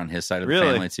people's hair on his side of the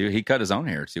family too. He cut his own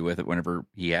hair too with it whenever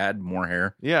he had more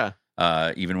hair. Yeah.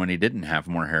 Even when he didn't have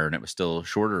more hair and it was still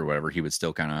shorter or whatever, he would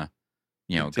still kind of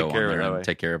go on there and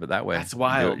take care of it that way. That's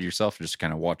wild. Do it yourself, just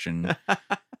kind of watching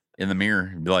in the mirror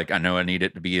and be like, I know I need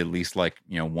it to be at least like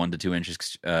 1 to 2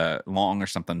 inches long or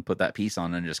something. Put that piece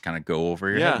on and just kind of go over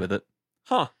your head with it.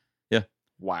 Huh. Yeah.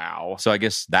 Wow. So I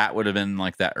guess that would have been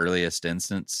like that earliest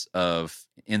instant of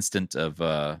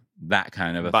that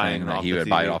kind of a Buying thing that off he the would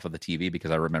buy it TV. off of the TV,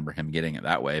 because I remember him getting it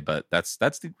that way. But that's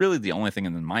really the only thing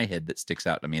in my head that sticks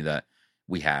out to me that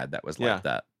we had that was Yeah. like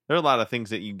that. There are a lot of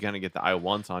things that you kind of get the I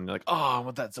once on. You're like, oh, I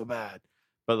want that so bad.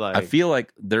 But like, I feel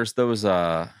like there's those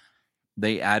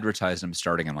they advertised them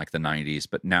starting in like the 90s,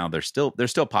 but now they're still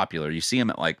popular. You see them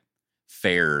at like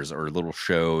fairs or little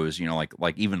shows, you know,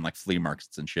 like even like flea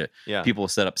markets and shit. yeah, People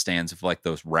set up stands of like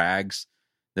those rags.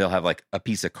 They'll have like a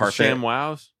piece of carpet, Sham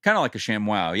Wows. kind of like a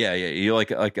ShamWow. Yeah.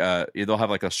 You they'll have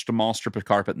like a small strip of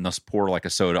carpet and they'll pour like a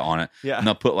soda on it. Yeah, And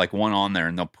they'll put like one on there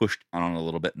and they'll push on it a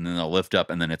little bit and then they'll lift up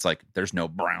and then it's like there's no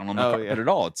brown on the Oh, carpet yeah. at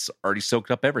all. It's already soaked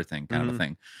up everything, kind of Mhm. a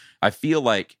thing. I feel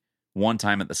like one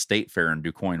time at the state fair in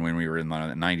DuQuoin when we were in the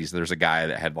 90s, there's a guy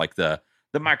that had like the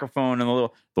microphone and the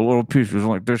little piece was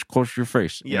like this close to your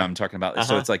face. You know Yeah. what I'm talking about? So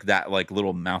Uh-huh. it's like that like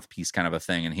little mouthpiece kind of a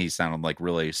thing, and he sounded like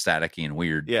really staticky and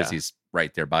weird because Yeah. he's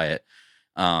right there by it,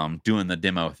 doing the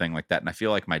demo thing like that. And I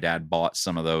feel like my dad bought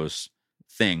some of those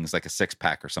things, like a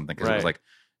 6-pack or something, because it was Right. like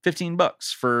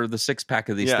 $15 for the 6-pack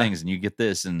of these Yeah. things, and you get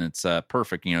this, and it's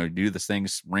perfect. You know, you do this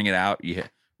things, ring it out, you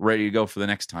ready to go for the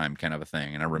next time, kind of a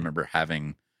thing. And I remember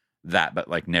having that, but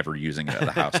like never using it at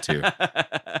the house too.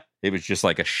 It was just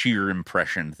like a sheer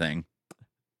impression thing.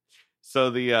 So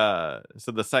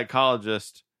the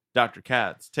psychologist, Dr.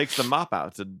 Katz, takes the mop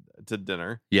out to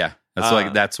dinner. Yeah,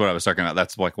 that's what I was talking about.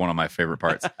 That's like one of my favorite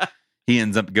parts. He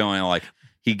ends up going like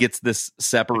he gets this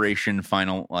separation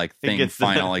final like He thing gets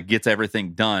like gets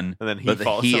everything done, And then he but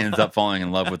falls he in ends love. up falling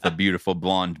in love with the beautiful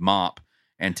blonde mop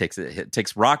and takes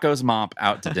Rocco's mop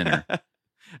out to dinner.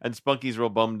 And Spunky's real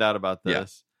bummed out about Yeah.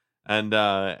 this.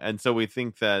 And so we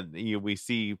think that we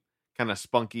see kind of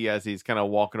Spunky as he's kind of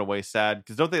walking away sad,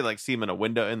 because don't they like see him in the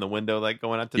window like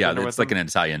going out to Yeah, dinner it's with like him? an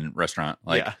Italian restaurant,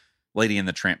 like yeah. Lady in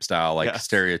the Tramp style, like Yes.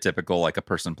 stereotypical, like a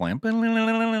person playing.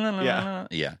 Yeah.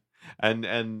 Yeah. And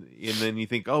then you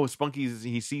think, oh,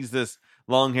 he sees this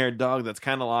long-haired dog that's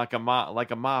kind of like a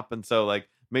mop, and so like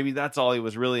maybe that's all he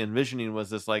was really envisioning was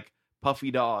this like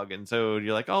puffy dog, and so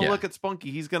you're like, oh, Yeah. look at Spunky,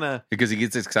 he's gonna Because he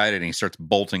gets excited and he starts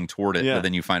bolting toward it, Yeah. but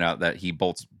then you find out that he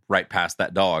bolts right past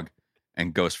that dog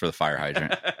and goes for the fire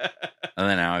hydrant. And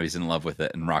then now he's in love with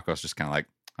it, and Rocco's just kind of like,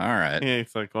 all right. Yeah,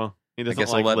 it's like, well, he I doesn't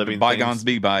guess like I'll let living bygones things.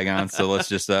 be bygones. So let's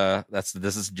just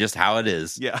this is just how it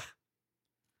is. Yeah.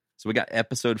 So we got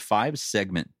episode 5,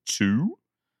 segment 2,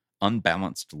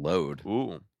 Unbalanced Load.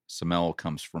 Ooh. Smell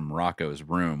comes from Rocco's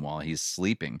room while he's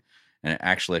sleeping, and it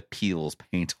actually peels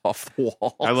paint off the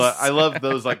walls. I love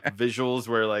those like visuals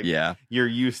where like Yeah. you're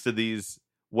used to these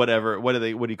what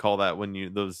do you call that when you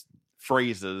those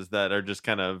phrases that are just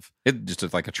kind of It just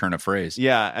is like a turn of phrase.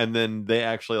 yeah, and then they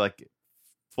actually like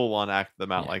full on act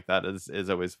them out Yeah. like that is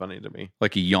always funny to me.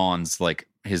 Like he yawns, like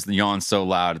his yawn's so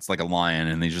loud it's like a lion,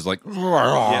 and he's just like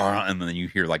and then you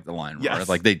hear like the lion roar. Yes.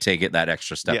 Like they take it that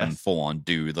extra step and Yes. full on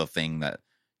do the thing that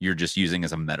you're just using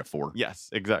as a metaphor. Yes,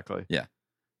 exactly.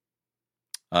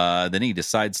 Then he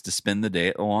decides to spend the day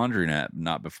at the laundromat,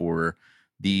 not before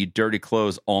the dirty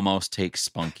clothes almost take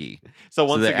Spunky. So So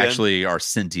once they again, actually are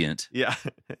sentient. yeah,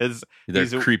 is They're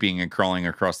He's a- creeping and crawling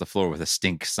across the floor with a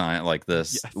stink sign, like the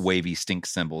Yes. wavy stink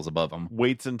symbols above them.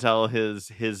 waits until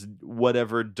his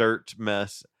whatever dirt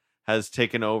mess has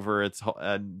taken over its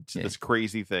Yeah. this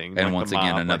crazy thing. And like once the again,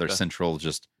 mop, like another the- central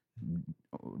just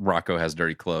Rocco has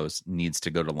dirty clothes, needs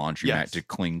to go to laundromat Yes. to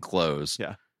clean clothes.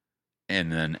 Yeah.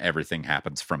 And then everything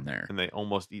happens from there. and they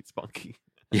almost eat Spunky.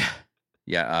 Yeah.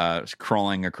 Yeah.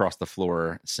 Crawling across the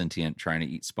floor, sentient, trying to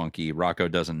eat Spunky. Rocco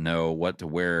doesn't know what to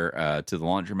wear to the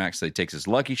laundromat, so he takes his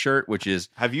lucky shirt, which is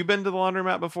Have you been to the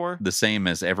laundromat before? the same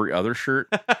as every other shirt.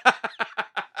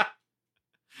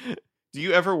 Do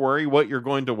you ever worry what you're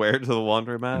going to wear to the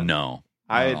laundromat? No.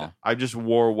 I just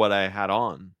wore what I had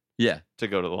on Yeah. to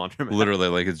go to the laundromat. Literally,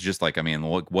 like it's just like, I mean,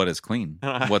 what is clean?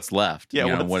 What's left? Yeah,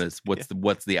 You know, what's-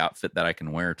 what's the outfit that I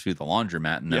can wear to the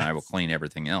laundromat, and then I will Yes. clean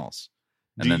everything else,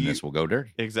 and Do then you- this will go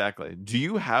dirty. Exactly. Do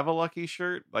you have a lucky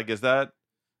shirt? Like, is that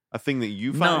a thing that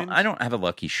you No, find? I don't have a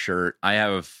lucky shirt. I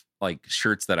have like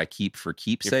shirts that I keep for Your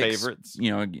keepsakes. favorites? You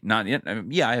know, not yet. I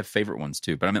mean, yeah, I have favorite ones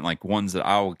too, but I mean like ones that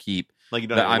I will keep Like you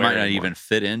don't that even I wear might not anymore. even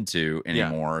fit into Yeah.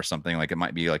 anymore or something. Like it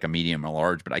might be like a medium or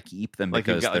large, but I keep them Like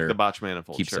you've because got like they're the Botch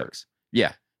Manifold shirt keepsakes.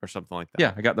 Yeah, or something like that.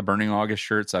 yeah. I got the Burning August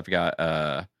shirts. I've got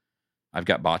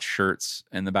botch shirts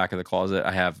in the back of the closet.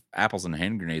 I have apples and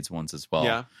hand grenades ones as well.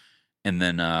 Yeah. And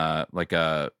then I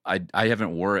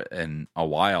haven't wore it in a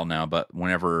while now, but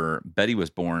whenever Betty was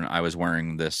born, I was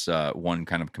wearing this one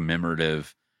kind of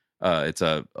commemorative. It's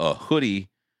a hoodie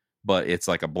but it's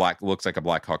like looks like a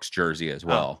Blackhawks jersey as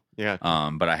well. Yeah.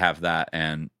 But I have that,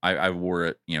 and I wore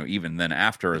it, even then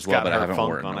after as well. But I haven't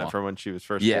worn it on it from when she was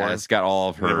first Yeah, born. it's got all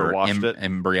of her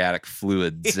embryonic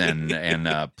fluids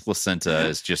and placenta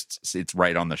is it's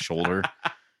right on the shoulder,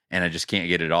 and I just can't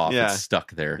get it off. Yeah. It's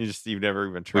stuck there. You've never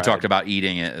even tried. We talked about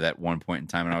eating it at one point in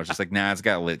time, and I was just like, nah, it's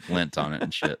got lint on it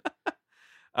and shit.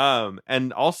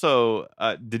 And also,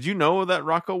 did you know that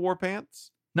Rocco wore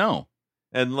pants? No.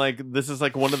 And this is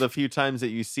one of the few times that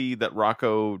you see that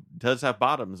Rocco does have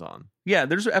bottoms on. Yeah,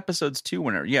 there's episodes too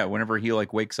whenever he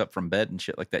wakes up from bed and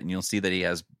shit like that, and you'll see that he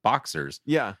has boxers.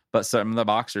 Yeah. But some of the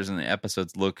boxers in the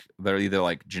episodes they're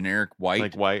either generic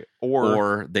white,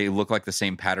 or they look like the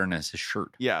same pattern as his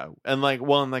shirt. Yeah. And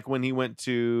when he went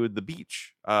to the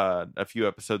beach a few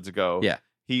episodes ago. Yeah.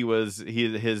 His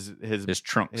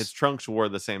trunks wore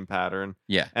the same pattern.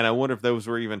 Yeah. And I wonder if those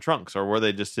were even trunks, or were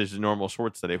they just his normal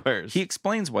shorts that he wears? He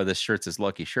explains why this shirt's his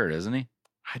lucky shirt, isn't he?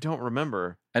 I don't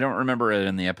remember. I don't remember it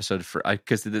in the episode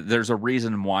because there's a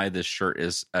reason why this shirt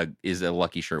is a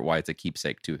lucky shirt, why it's a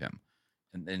keepsake to him.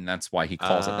 And that's why he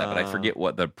calls it that, but I forget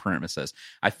what the premise is.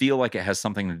 I feel like it has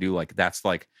something to do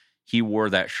he wore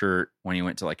that shirt when he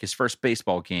went to his first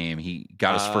baseball game. He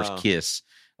got his first kiss.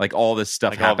 All this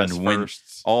stuff happened when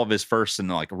all of his firsts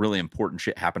and really important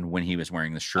shit happened when he was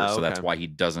wearing the shirt. So that's why he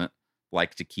doesn't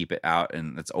like to keep it out,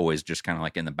 and it's always just kind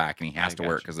of in the back, and he has to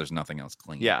wear it because there's nothing else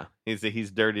clean. Yeah, he's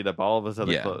dirtied up all of his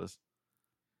other clothes.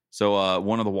 So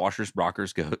one of the washers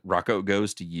Rocco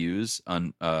goes to use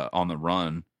on the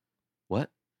run. What?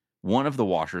 One of the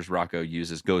washers Rocco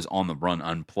uses goes on the run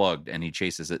unplugged, and he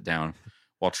chases it down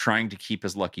while trying to keep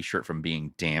his lucky shirt from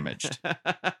being damaged.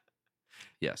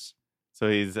 Yes. So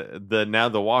now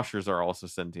the washers are also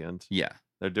sentient. Yeah.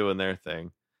 They're doing their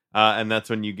thing. And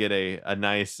that's when you get a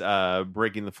nice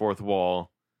breaking the fourth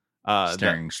wall.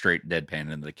 Staring straight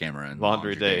deadpan into the camera. And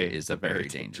laundry day is a very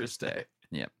dangerous day.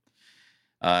 Yeah.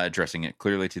 Addressing it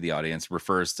clearly to the audience,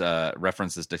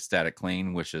 references to Static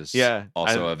Clean, which is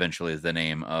eventually the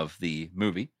name of the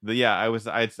movie. I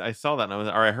saw that and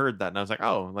I heard that and I was like,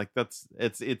 oh,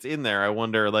 it's in there. I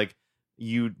wonder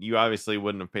You obviously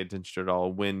wouldn't have paid attention to it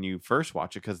all when you first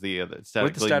watch it because the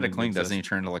Static Clean doesn't he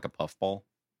turn into a puffball?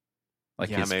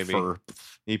 His maybe fur,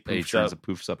 he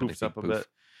poofs up a bit,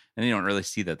 and you don't really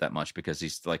see that much because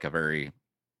he's a very,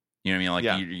 you know what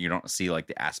I mean? You don't see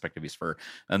the aspect of his fur,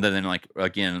 and then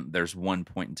again, there's one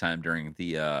point in time during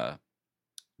the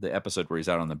episode where he's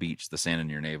out on the beach, the Sand in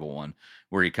Your Navel one,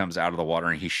 where he comes out of the water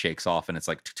and he shakes off, and it's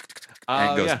and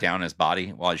it goes down his body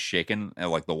while he's shaking,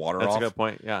 and the water off. That's a good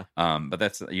point. Yeah.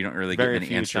 But you don't really Very get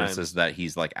any instances that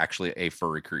he's actually a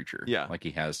furry creature. Yeah.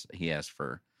 He has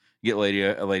fur. You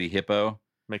get a lady hippo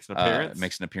makes an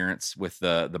appearance with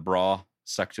the bra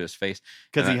stuck to his face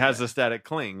because he has a static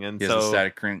cling, and he has a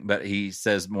static cling. But he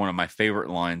says one of my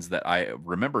favorite lines that I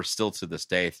remember still to this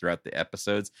day throughout the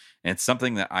episodes, and it's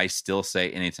something that I still say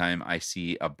anytime I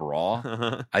see a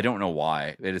bra. I don't know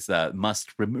why. It is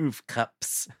must remove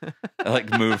cups. I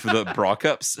move the bra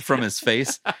cups from his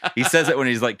face. He says it when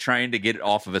he's trying to get it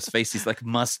off of his face. He's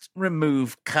must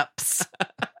remove cups.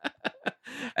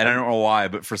 And I don't know why,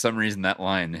 but for some reason that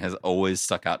line has always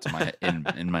stuck out to my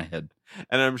in my head.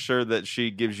 And I'm sure that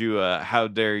she gives you a "How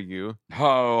dare you?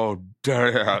 How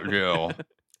dare you?"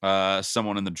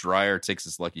 Someone in the dryer takes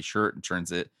his lucky shirt and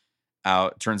turns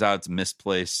out it's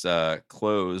misplaced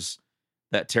clothes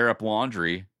that tear up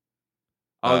laundry.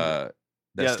 He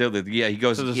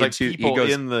goes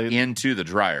into the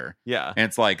dryer. Yeah.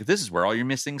 And it's this is where all your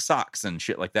missing socks and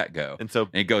shit like that go. And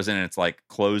he goes in and it's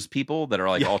clothes people that are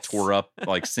all tore up,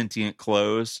 sentient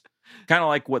clothes. Kind of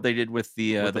like what they did with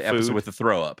the episode with the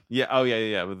throw up. Yeah. Oh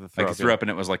yeah. With the throw up. Throw up,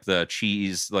 and it was the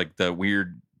cheese, the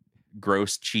weird,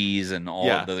 gross cheese and all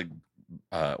of the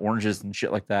oranges and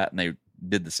shit like that. And they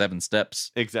did the 7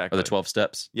 steps. Exactly. Or the 12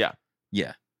 steps. Yeah.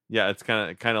 Yeah. Yeah, it's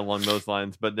kind of along those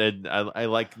lines, but I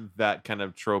like that kind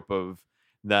of trope of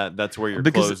that. That's where your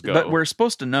clothes go. But we're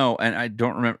supposed to know, and I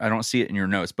don't see it in your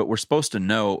notes, but we're supposed to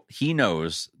know. He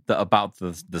knows about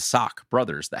the Sock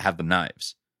brothers that have the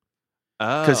knives,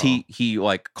 because he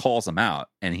calls them out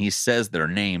and he says their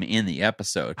name in the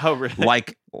episode. Oh, really?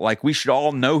 Like we should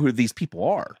all know who these people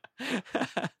are.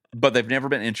 But they've never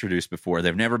been introduced before.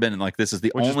 They've never been this is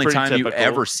the only time typical. You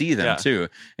ever see them too.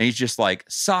 And he's just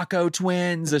Socko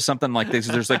twins or something like this.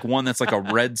 There's one that's a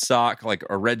red sock,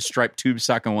 a red striped tube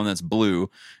sock, and one that's blue.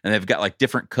 And they've got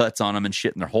different cuts on them and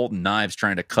shit. And they're holding knives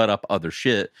trying to cut up other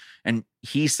shit. And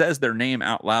he says their name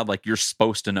out loud you're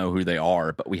supposed to know who they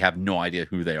are, but we have no idea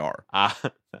who they are.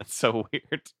 That's so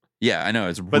weird. Yeah, I know.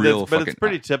 It's but it's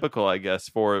pretty typical, I guess,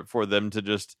 for them to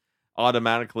just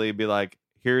automatically be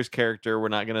here's character. We're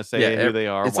not gonna say who they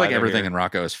are. It's why like they're everything here. in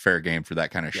Rocco is fair game for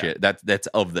that kind of shit. That's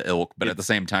of the ilk, but at the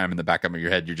same time, in the back of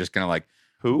your head, you're just kind of like,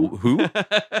 Who?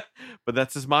 But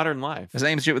that's his modern life. The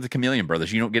same shit with the Chameleon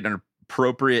Brothers. You don't get an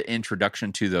appropriate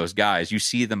introduction to those guys. You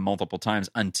see them multiple times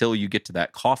until you get to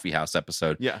that coffee house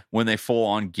episode. Yeah. When they full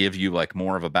on give you like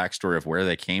more of a backstory of where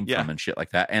they came from and shit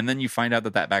like that. And then you find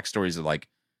out that backstory is like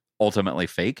ultimately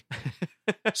fake.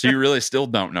 So you really still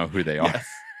don't know who they are.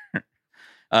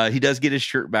 Yes. He does get his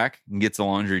shirt back and gets the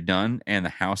laundry done, and the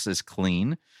house is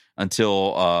clean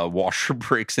until Washer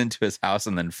breaks into his house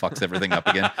and then fucks everything up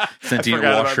again.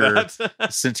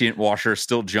 Sentient Washer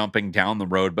still jumping down the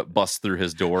road, but busts through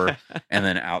his door and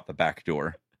then out the back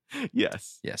door.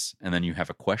 Yes. And then you have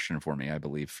a question for me, I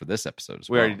believe, for this episode as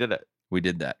well. We already did it. We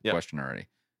did that question already.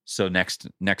 So next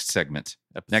segment,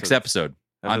 next episode.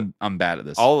 I'm bad at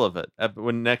this. All of it.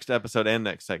 Next episode and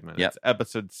next segment. Yep. It's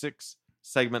episode 6,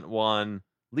 segment 1.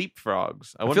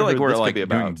 Leapfrogs. I feel like we're like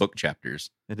doing book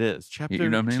chapters. It is chapter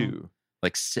 2,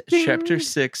 like chapter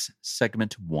 6,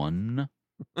 segment 1.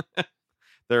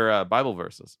 They're Bible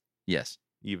verses. Yes,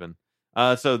 even.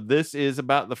 So this is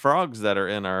about the frogs that are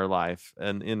in our life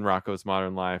and in Rocco's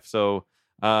modern life. So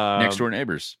next door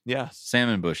neighbors. Yes,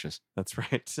 salmon bushes. That's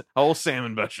right. All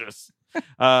salmon bushes.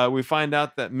 We find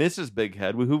out that Mrs. Big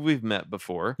Head, who we've met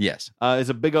before, yes, is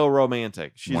a big old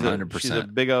romantic. She's 100%. She's a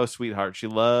big old sweetheart. She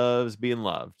loves being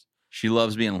loved. She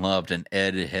loves being loved, and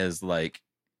Ed has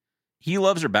he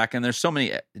loves her back. And there's so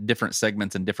many different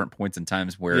segments and different points in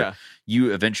times where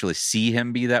you eventually see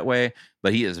him be that way,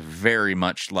 but he is very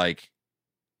much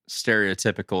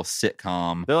stereotypical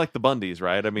sitcom. They're like the Bundys,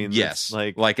 right? I mean, yes,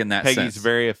 like in that Peggy's sense.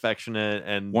 very affectionate,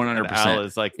 and 100%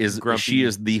 Al is grumpy. She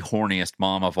is the horniest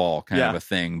mom of all, kind of a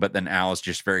thing. But then Al is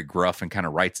just very gruff and kind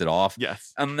of writes it off.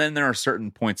 Yes, and then there are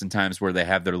certain points in times where they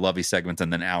have their lovey segments,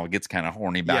 and then Al gets kind of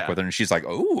horny back with her, and she's like,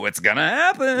 "Oh, it's gonna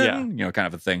happen," kind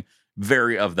of a thing.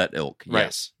 Very of that ilk, right.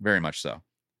 Yes, very much so.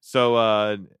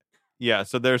 So,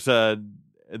 so there's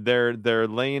they're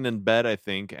laying in bed, I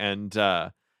think, and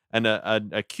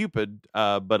a Cupid,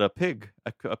 but a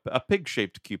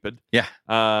pig-shaped Cupid. Yeah.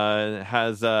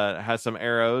 Has some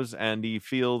arrows, and he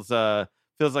feels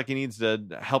like he needs to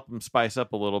help him spice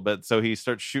up a little bit. So he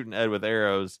starts shooting Ed with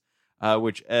arrows,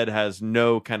 which Ed has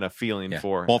no kind of feeling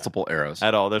for. Multiple arrows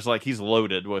at all. There's he's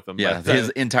loaded with them. Yeah, his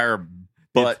entire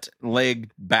butt, leg,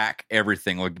 back,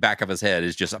 everything, back of his head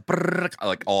is just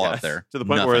all out there. To the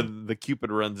point where the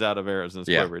Cupid runs out of arrows in his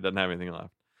quiver. He doesn't have anything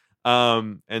left.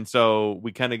 And so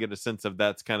we kind of get a sense of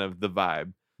that's kind of the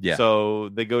vibe. Yeah. So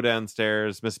they go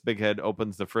downstairs. Miss Big Head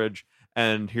opens the fridge,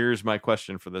 and here's my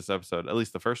question for this episode, at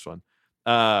least the first one.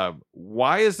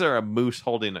 Why is there a moose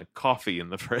holding a coffee in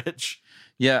the fridge?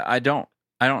 Yeah, I don't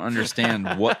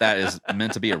understand what that is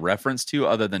meant to be a reference to,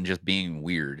 other than just being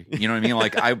weird. You know what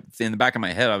I mean? In the back of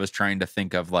my head, I was trying to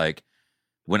think of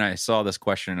when I saw this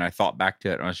question and I thought back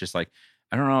to it, and I was just like,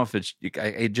 I don't know if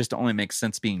it just only makes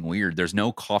sense being weird. There's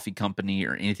no coffee company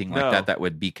or anything like that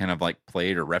would be kind of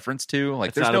played or referenced to.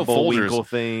 It's there's not no a Folgers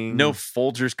thing. No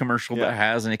Folgers commercial that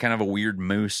has any kind of a weird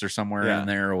moose or somewhere in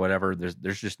there or whatever.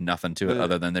 There's just nothing to it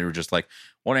other than they were just like,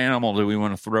 what animal do we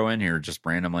want to throw in here just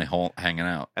randomly hanging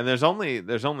out? And there's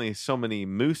only so many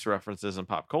moose references in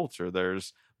pop culture.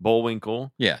 There's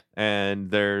Bullwinkle. Yeah.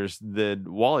 And there's the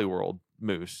Wally World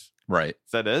moose. Right.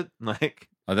 Is that it?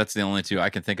 Oh, that's the only two I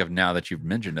can think of now that you've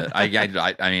mentioned it. I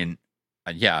mean,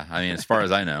 as far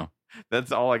as I know,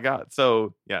 that's all I got.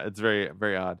 So yeah, it's very,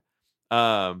 very odd.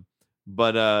 So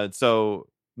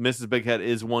Mrs. Big Head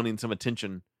is wanting some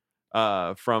attention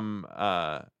from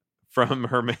her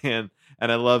man,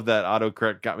 and I love that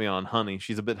autocorrect got me on honey.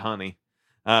 She's a bit honey.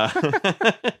 But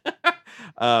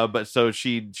so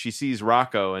she sees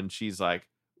Rocco, and she's like,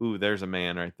 ooh, there's a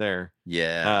man right there.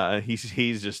 Yeah.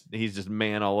 He's just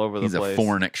man all over the place. He's a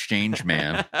foreign exchange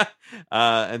man.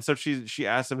 And so she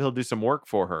asks if he'll do some work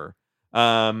for her.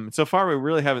 So far we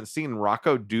really haven't seen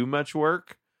Rocco do much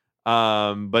work.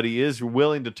 But he is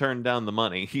willing to turn down the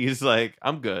money. He's like,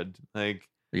 I'm good. He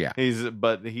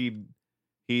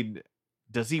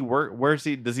does he work?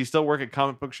 Does he still work at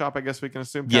comic book shop? I guess we can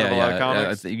assume. A lot of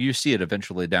comics. You see it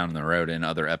eventually down the road in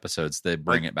other episodes. They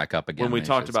bring it back up again. When we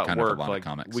talked about work,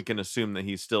 comics. We can assume that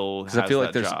he still has I feel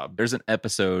like job. There's an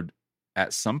episode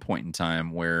at some point in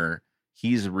time where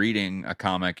he's reading a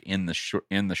comic in the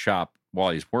shop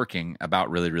while he's working about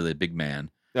really, really big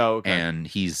man. Oh, okay. And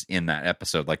he's in that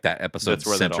episode. That episode's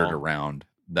centered around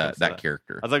that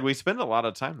character. I was like, we spend a lot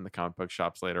of time in the comic book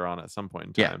shops later on at some point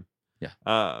in time.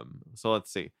 Yeah. So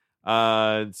let's see.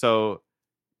 So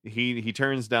he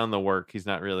turns down the work. He's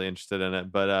not really interested in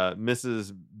it. But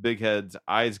Mrs. Big Head's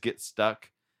eyes get stuck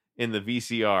in the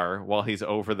VCR while he's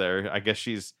over there. I guess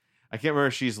I can't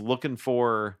remember. She's looking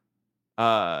for,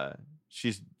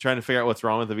 she's trying to figure out what's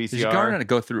wrong with the VCR. She's going to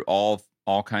go through all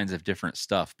kinds of different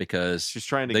stuff because she's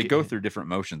trying to go through different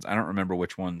motions. I don't remember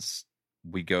which ones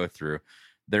we go through.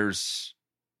 There's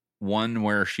one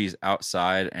where she's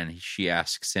outside and she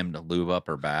asks him to lube up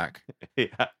her back.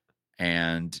 Yeah.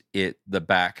 And the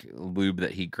back lube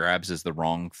that he grabs is the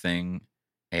wrong thing,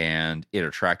 and it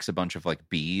attracts a bunch of like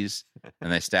bees,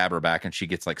 and they stab her back, and she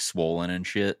gets like swollen and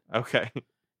shit. Okay.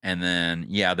 And then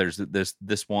there's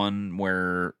this one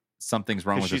where something's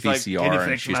wrong with the VCR, like,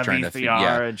 and she's trying VCR? to figure.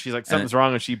 And she's like, something's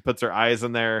wrong, and she puts her eyes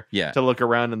in there to look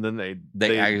around, and then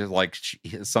they act like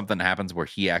something happens where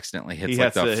he accidentally hits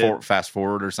fast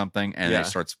forward or something, and it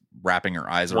starts wrapping her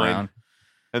eyes around.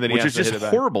 And then which is just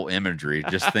horrible imagery,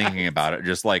 just thinking about it.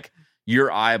 Just like your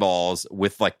eyeballs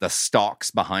with like the stalks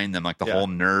behind them, like the whole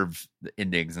nerve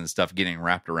endings and stuff getting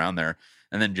wrapped around there,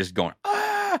 and then just going,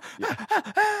 you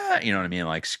know what I mean?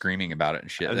 Like screaming about it and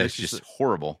shit. That's just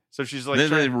horrible. So she's like,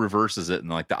 then it reverses it, and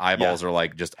like the eyeballs are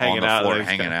like just hanging on the floor,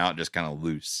 hanging out, just kind of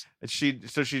loose. She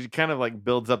kind of like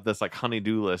builds up this like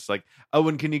honey-do list, like, oh,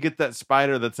 and can you get that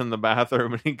spider that's in the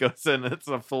bathroom? And he goes in, and it's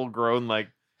a full-grown like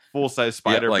full-size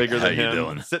spider, like, bigger than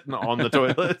him, sitting on the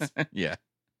toilet. Yeah.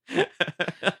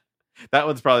 That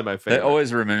one's probably my favorite. It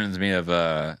always reminds me of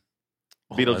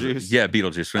Beetlejuice. Yeah,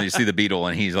 Beetlejuice. When you see the beetle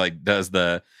and he's like does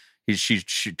she's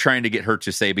trying to get her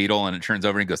to say beetle, and it turns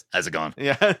over and he goes, how's it gone?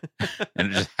 Yeah.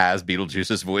 And it just has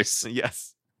Beetlejuice's voice.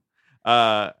 Yes.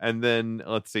 And then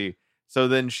let's see. So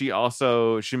then she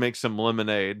makes some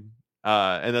lemonade.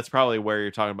 And that's probably where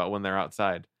you're talking about when they're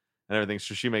outside and everything.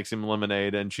 So she makes him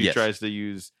lemonade, and she tries to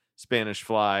use Spanish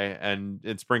fly, and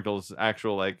it sprinkles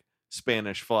actual like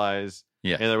Spanish flies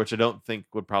in there, which I don't think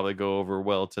would probably go over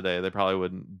well today. They probably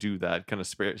wouldn't do that kind of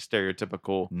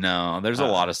stereotypical. No, there's a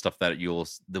lot of stuff that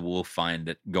we'll find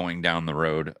it going down the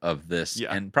road of this,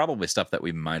 and probably stuff that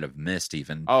we might have missed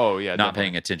even. Oh yeah, not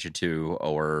paying attention to,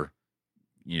 or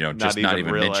just not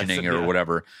even mentioning or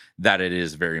whatever. That it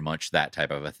is very much that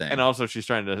type of a thing. And also, she's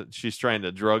trying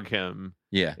to drug him,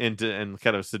 into and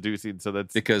kind of seducing. So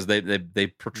that's because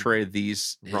they portray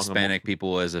these Hispanic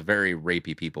people as a very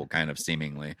rapey people, kind of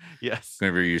seemingly. Yes.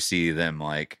 Whenever you see them,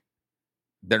 like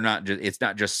they're not just it's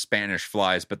not just Spanish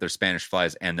flies, but they're Spanish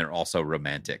flies, and they're also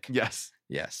romantic. Yes.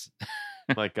 Yes.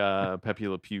 Like Pepe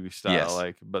Le Pew style,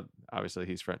 yes. but obviously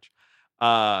he's French.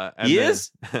 He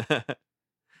is.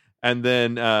 And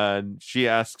then she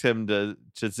asks him to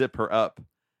zip her up,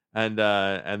 and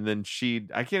then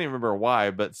I can't even remember why,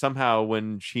 but somehow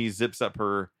when she zips up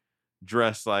her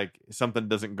dress, like something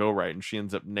doesn't go right, and she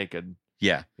ends up naked.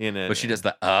 Yeah, in it. But she does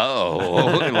the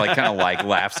like kind of like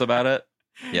laughs about it.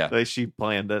 Yeah, like she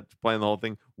planned the whole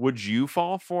thing. Would you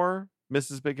fall for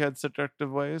Mrs. Big Head's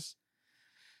seductive ways?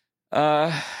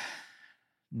 No.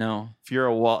 If you're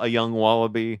a young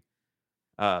wallaby.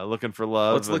 Looking for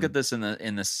love. Let's look at this in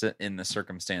the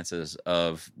circumstances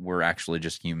of we're actually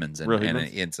just humans, and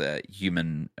it's a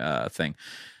human thing.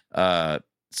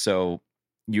 So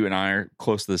you and I are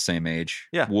close to the same age.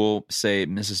 Yeah, we'll say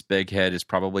Mrs. Bighead is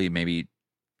probably maybe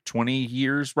 20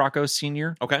 years Rocco's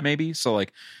senior. Okay, maybe so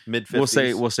like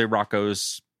mid-50s. We'll say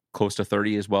Rocco's close to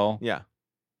 30 as well. Yeah.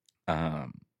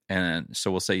 And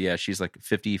so we'll say she's like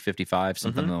 50, 55,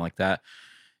 something like that.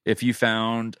 If you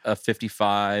found a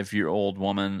 55-year-old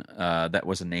woman that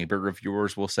was a neighbor of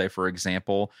yours, we'll say, for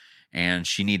example, and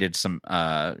she needed some,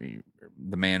 the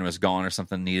man was gone or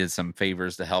something, needed some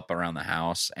favors to help around the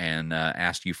house, and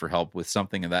asked you for help with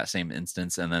something in that same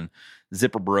instance, and then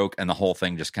zipper broke and the whole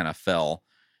thing just kind of fell,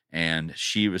 and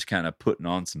she was kind of putting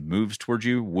on some moves towards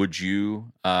you, would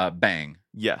you bang?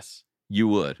 Yes. You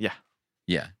would? Yeah.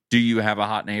 Yeah. Do you have a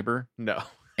hot neighbor? No.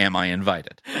 Am I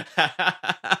invited?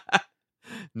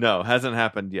 No, hasn't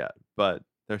happened yet, but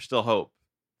there's still hope.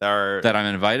 That I'm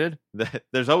invited?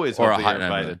 There's always hope that you're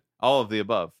invited. All of the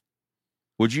above.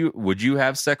 Would you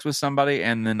have sex with somebody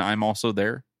and then I'm also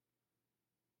there?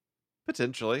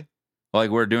 Potentially. Like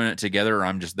we're doing it together, or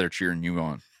I'm just there cheering you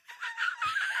on?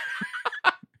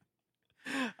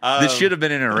 This should have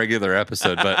been in a regular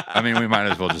episode, but I mean, we might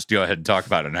as well just go ahead and talk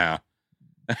about it now.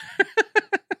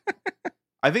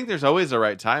 I think there's always a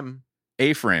right time.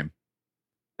 A-frame.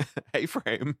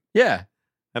 A-frame. Yeah.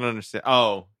 I don't understand.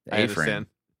 Oh, I understand.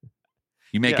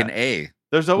 You make an A.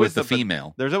 There's always with the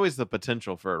female. There's always the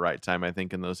potential for a right time, I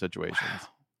think, in those situations.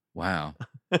 Wow.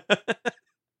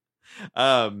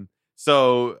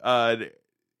 So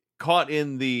caught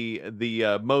in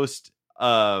the most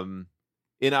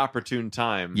inopportune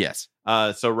time. Yes.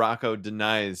 So Rocco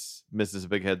denies Mrs.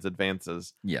 Bighead's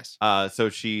advances. Yes. So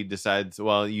she decides,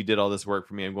 well, you did all this work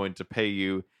for me. I'm going to pay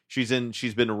you. She's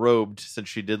been robed since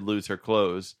she did lose her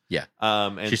clothes. Yeah.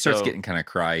 And she starts getting kind of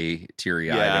cry,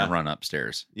 teary-eyed, and run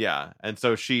upstairs. Yeah. And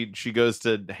so she goes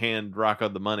to hand Rocco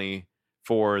the money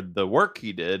for the work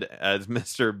he did as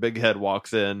Mr. Bighead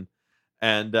walks in.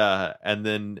 And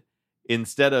then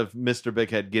instead of Mr.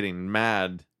 Bighead getting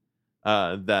mad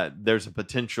that there's a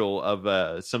potential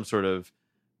of some sort of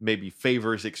maybe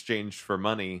favors exchanged for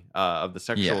money of the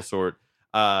sexual sort,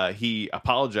 he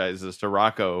apologizes to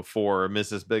Rocco for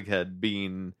Mrs. Bighead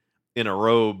being in a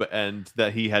robe and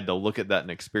that he had to look at that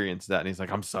and experience that. And he's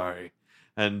like, I'm sorry.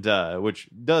 And which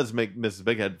does make Mrs.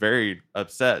 Bighead very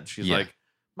upset. She's like,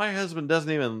 my husband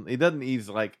he's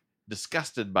like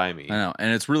disgusted by me. I know.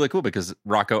 And it's really cool because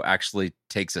Rocco actually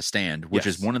takes a stand, which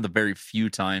is one of the very few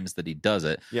times that he does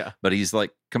it. Yeah. But he's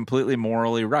like completely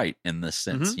morally right in this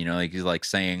sense. You know, like he's like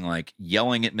saying, like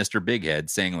yelling at Mr. Bighead,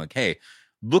 saying like, hey,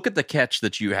 look at the catch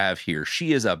that you have here.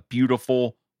 She is a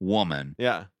beautiful woman.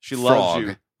 Yeah. She loves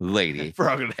you. Lady.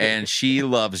 And she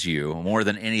loves you more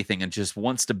than anything and just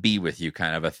wants to be with you,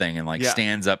 kind of a thing, and like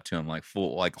stands up to him like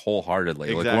wholeheartedly.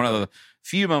 Exactly. Like one of the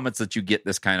few moments that you get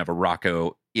this kind of a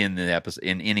Rocco in the episode,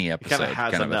 in any episode. He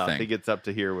kind of enough. A thing. He gets up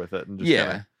to here with it and just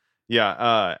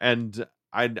and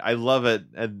I love it.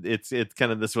 And it's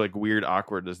kind of this like weird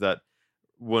awkward is that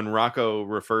when Rocco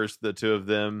refers to the two of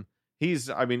them,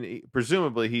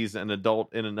 presumably he's an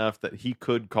adult in enough that he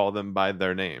could call them by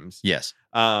their names. Yes.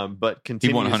 But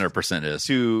continues he 100% is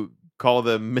to call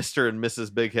them Mr. and Mrs.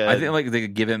 Bighead. I think like they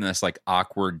could give him this like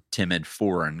awkward, timid,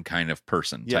 foreign kind of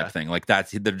person type thing. Like they're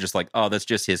just like, oh, that's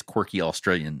just his quirky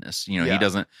Australianness. You know, he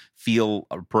doesn't feel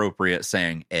appropriate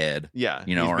saying Ed. Yeah.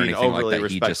 You know, he's or being anything overly like that.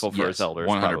 respectful for his elders.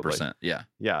 100%. Yeah.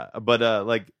 Yeah. But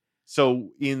like, so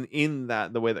in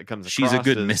that, the way that comes across, she's a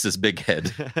good Mrs.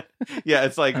 Bighead. Yeah,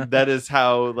 it's like that is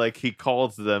how like he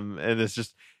calls them, and it's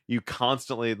just you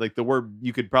constantly like the word.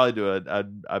 You could probably do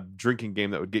a drinking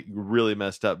game that would get you really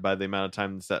messed up by the amount of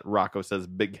times that Rocco says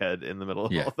 "bighead" in the middle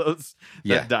of all those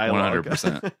dialogue.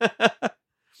 100%.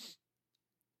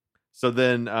 So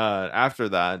then after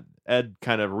that, Ed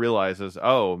kind of realizes,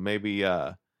 oh, maybe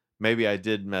I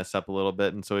did mess up a little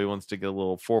bit, and so he wants to get a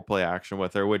little foreplay action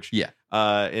with her, which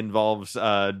involves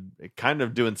kind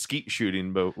of doing skeet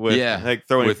shooting, but with like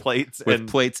throwing plates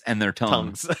and their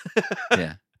tongues.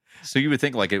 Yeah. So you would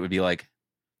think like it would be like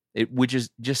it, which is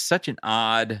just such an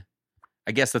odd.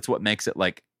 I guess that's what makes it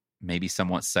like maybe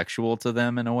somewhat sexual to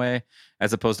them in a way,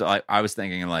 as opposed to I was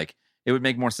thinking like. It would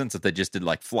make more sense if they just did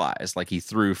like flies, like he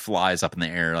threw flies up in the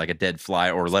air, like a dead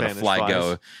fly, or let a fly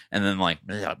go, and then like,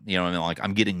 you know, I mean, like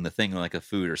I'm getting the thing like a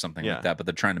food or something like that. But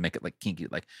they're trying to make it like kinky,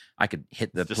 like I could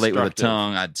hit the plate with a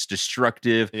tongue. It's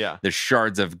destructive. Yeah, there's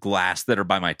shards of glass that are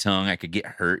by my tongue. I could get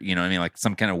hurt. You know what I mean? Like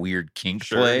some kind of weird kink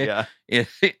play. Yeah,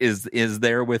 is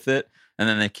there with it. And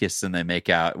then they kiss and they make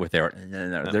out with their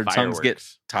tongues get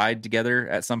tied together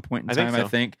at some point in time, I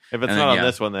think. If it's not on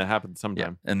this one, that happens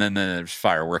sometime. Yeah. And then there's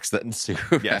fireworks that ensue.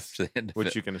 Yes, after the end of which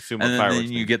it. You can assume and are then fireworks.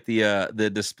 You get the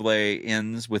display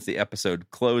ends with the episode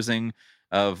closing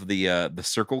of the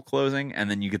circle closing,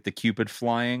 and then you get the Cupid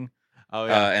flying. Oh,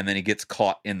 yeah. And then he gets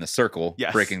caught in the circle,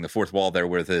 breaking the fourth wall there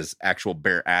with his actual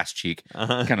bare ass cheek,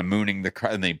 kind of mooning the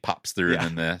crowd, and then he pops through, and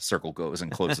then the circle goes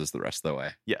and closes the rest of the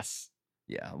way. Yes.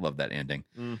 Yeah, I love that ending.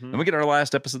 Mm-hmm. And we get our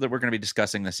last episode that we're going to be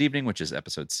discussing this evening, which is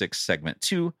episode 6, segment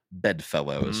 2,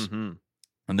 Bedfellows. Mm-hmm.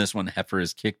 And this one, Heifer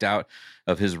is kicked out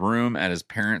of his room at his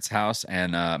parents' house,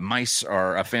 and a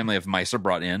family of mice are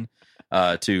brought in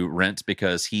to rent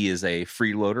because he is a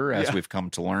freeloader, as we've come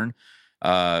to learn,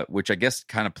 which I guess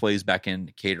kind of plays back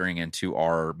in catering into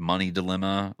our money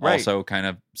dilemma, also kind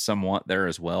of somewhat there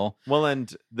as well. Well,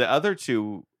 and the other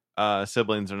two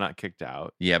siblings are not kicked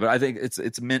out. Yeah, but I think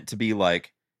it's meant to be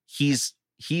like he's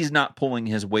not pulling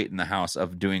his weight in the house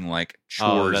of doing like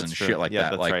chores and shit like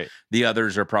that. Like the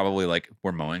others are probably like,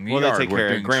 we're mowing the yard, they take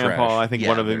care of Grandpa. Trash. I think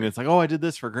one of them is like, oh, I did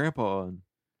this for Grandpa. And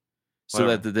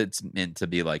so that's meant to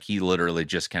be like he literally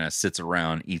just kind of sits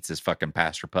around, eats his fucking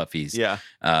Pastor Puffies,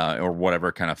 or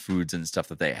whatever kind of foods and stuff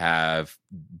that they have,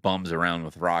 bums around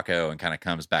with Rocco, and kind of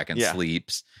comes back and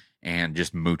sleeps. And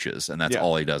just mooches, and that's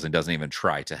all he does, and doesn't even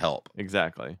try to help.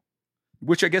 Exactly.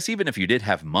 Which I guess even if you did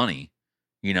have money,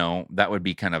 you know, that would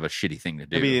be kind of a shitty thing to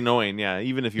do. It'd be annoying, yeah.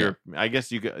 Even if you're, I guess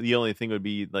the only thing would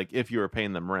be like if you were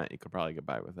paying them rent, you could probably get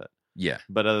by with it. Yeah.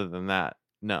 But other than that,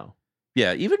 no.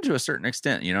 Yeah, even to a certain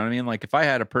extent, you know what I mean? Like if I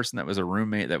had a person that was a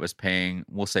roommate that was paying,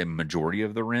 we'll say majority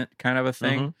of the rent kind of a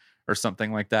thing, or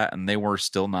something like that, and they were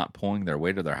still not pulling their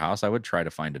weight to their house, I would try to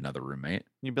find another roommate.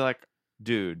 You'd be like,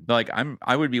 dude. Like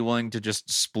I would be willing to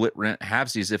just split rent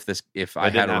halvesies if I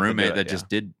didn't had a have to do roommate it, that yeah. just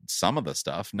did some of the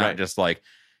stuff, not Right. just like,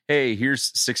 hey,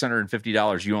 here's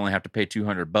 $650. You only have to pay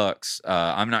 $200.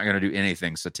 I'm not going to do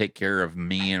anything. So take care of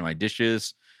me and my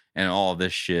dishes and all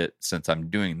this shit since I'm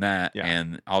doing that. Yeah.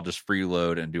 And I'll just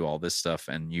freeload and do all this stuff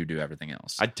and you do everything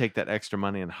else. I'd take that extra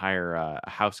money and hire a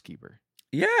housekeeper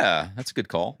Yeah, that's a good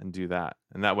call. and do that.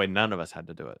 And that way none of us had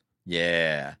to do it.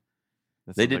 Yeah.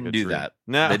 That They sounds like didn't a do dream. that.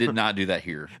 No. They did not do that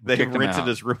here. They Kicked him rented out.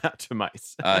 his room out to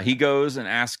mice. He goes and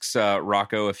asks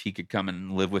Rocco if he could come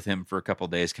and live with him for a couple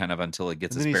days, kind of until he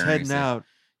gets and his then he's bearings. heading out.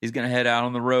 He's going to head out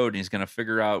on the road and he's going to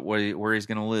figure out where he's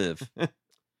going to live.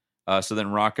 So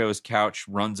then Rocco's couch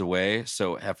runs away.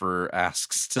 So Heifer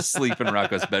asks to sleep in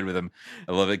Rocco's bed with him.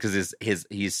 I love it because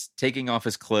he's taking off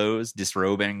his clothes,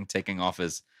 disrobing, taking off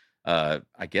his, I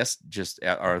guess,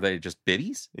 are they just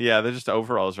bibbies? Yeah, they're just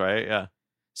overalls, right? Yeah.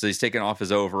 So he's taking off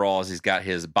his overalls. He's got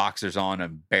his boxers on, a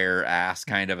bare ass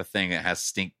kind of a thing that has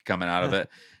stink coming out of it.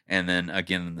 And then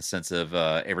again, in the sense of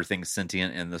everything's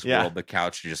sentient in this Yeah. world, the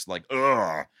couch just like,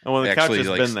 ugh. And when the couch Actually, has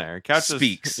like, been there, couch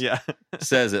speaks. Yeah.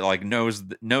 Says it like knows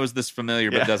this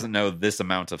familiar, but Yeah. doesn't know this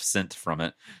amount of scent from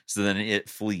it. So then it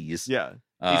flees. Yeah.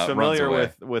 He's runs familiar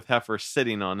away. with Heifer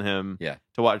sitting on him Yeah.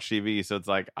 to watch TV. So it's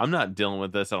like, I'm not dealing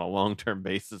with this on a long-term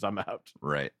basis. I'm out.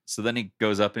 Right. So then he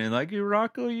goes up and he's like, hey,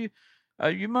 Rocco, you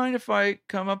mind if I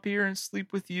come up here and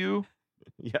sleep with you?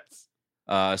 Yes.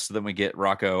 So then we get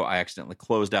Rocco. I accidentally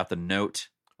closed out the note.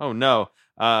 Oh no.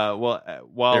 Well,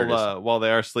 There it while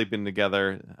they are sleeping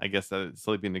together, I guess that it's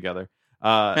sleeping together.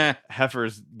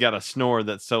 Heifer's got a snore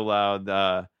that's so loud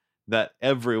that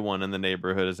everyone in the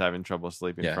neighborhood is having trouble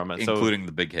sleeping from it, including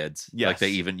the big heads. Yes. Like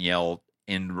they even yell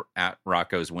at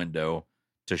Rocco's window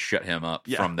to shut him up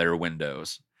from their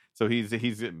windows. So he's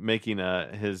making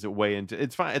his way into.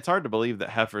 It's fine. It's hard to believe that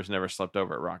Heifer's never slept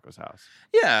over at Rocco's house.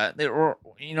 Yeah, or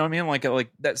you know what I mean.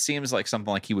 Like that seems like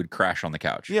something like he would crash on the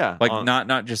couch. Yeah, like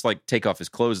not just like take off his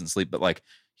clothes and sleep, but like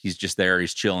he's just there,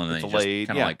 he's chilling, and then he just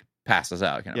kind of like passes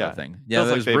out, kind of a thing. Yeah,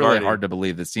 Feels it's like really hard to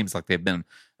believe. It seems like they've been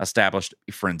established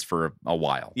friends for a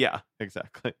while. Yeah,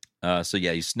 exactly. So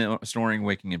yeah, he's snoring,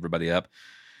 waking everybody up.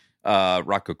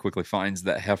 Rocco quickly finds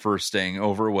that Heifer staying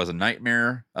over was a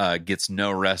nightmare. Gets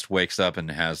no rest, wakes up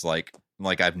and has like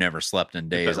I've never slept in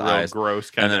days. Eyes gross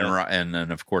kind of. And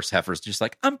then of course Heifer's just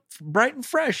like, I'm bright and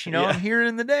fresh. I'm here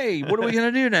in the day. What are we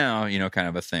gonna do now? Kind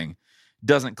of a thing.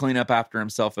 Doesn't clean up after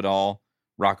himself at all.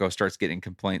 Rocco starts getting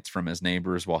complaints from his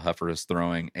neighbors while Heifer is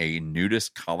throwing a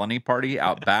nudist colony party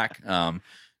out back.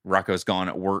 Rocco's gone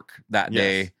at work that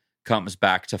day. Comes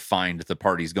back to find the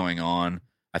party's going on.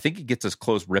 I think he gets his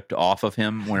clothes ripped off of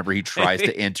him whenever he tries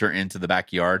to enter into the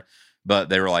backyard. But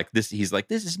they were like, he's like,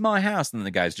 this is my house. And then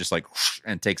the guy's just like, whoosh,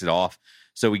 and takes it off.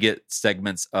 So we get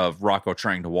segments of Rocco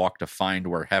trying to walk to find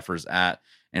where Heifer's at.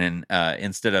 And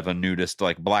instead of a nudist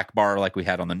like black bar like we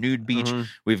had on the nude beach,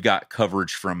 we've got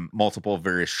coverage from multiple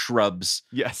various shrubs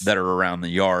that are around the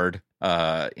yard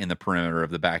in the perimeter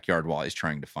of the backyard while he's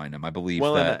trying to find him. I believe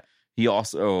that he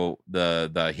also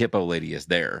the hippo lady is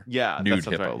there. Yeah, nude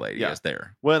hippo lady is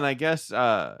there. Well, and I guess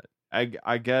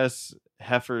I guess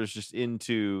Heifer's just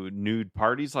into nude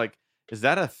parties. Like, is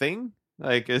that a thing?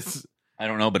 Like, I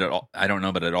don't know,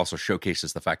 but it also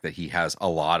showcases the fact that he has a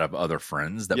lot of other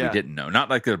friends that we didn't know. Not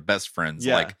like they're best friends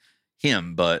like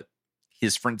him, but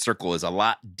his friend circle is a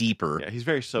lot deeper. Yeah, he's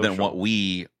very social than what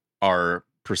we are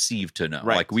perceived to know.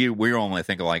 Right. Like we're only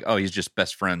thinking like, oh, he's just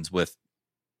best friends with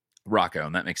Rocco,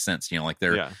 and that makes sense. Like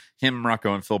they're him,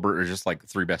 Rocco, and Filbert are just like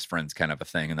three best friends kind of a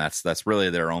thing, and that's really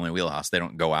their only wheelhouse. They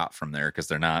don't go out from there because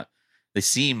they're not. They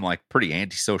seem like pretty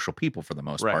antisocial people for the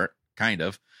most part, kind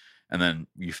of. And then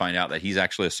you find out that he's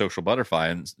actually a social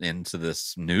butterfly into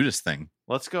this nudist thing.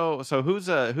 Let's go. So who's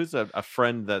a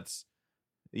friend that's?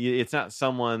 It's not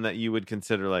someone that you would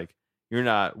consider like you're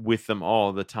not with them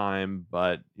all the time,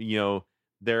 but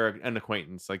they're an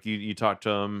acquaintance. Like you talk to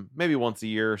them maybe once a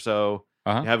year or so.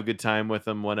 You have a good time with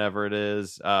them whenever it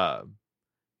is. I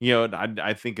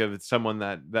think of someone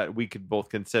that we could both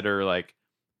consider like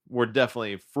we're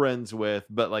definitely friends with,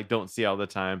 but like don't see all the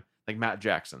time. Like Matt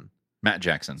Jackson.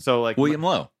 So like William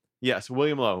Lowe. Yes,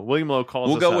 William Lowe. William Lowe calls.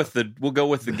 We'll go with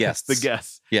the guests. The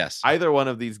guests. Yes. Either one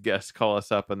of these guests call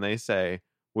us up and they say,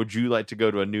 "Would you like to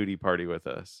go to a nudie party with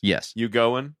us?" Yes. You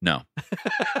going? No.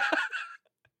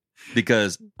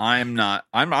 Because I'm not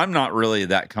really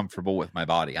that comfortable with my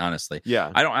body, honestly.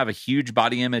 Yeah. I don't have a huge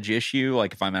body image issue.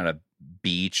 Like if I'm at a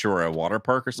beach or a water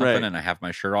park or something and I have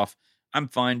my shirt off, I'm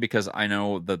fine because I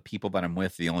know the people that I'm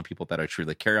with, the only people that I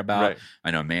truly care about. Right.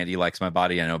 I know Mandy likes my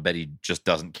body. I know Betty just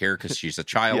doesn't care because she's a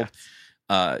child.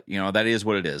 that is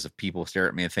what it is. If people stare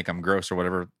at me and think I'm gross or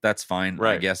whatever, that's fine.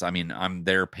 Right. I guess. I mean, I'm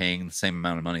there paying the same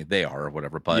amount of money they are or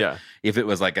whatever. But Yeah. if it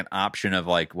was like an option of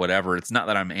like whatever, it's not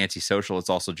that I'm antisocial. It's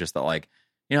also just that like,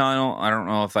 I don't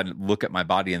know if I look at my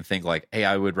body and think like, hey,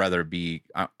 I would rather be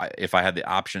if I had the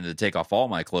option to take off all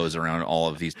my clothes around all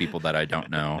of these people that I don't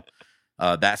know.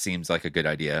 That seems like a good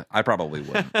idea. I probably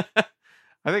wouldn't.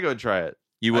 I think I would try it.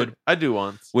 You would? I'd do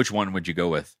once. Which one would you go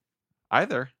with?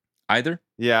 Either.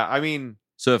 Yeah, I mean,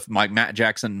 so if like Matt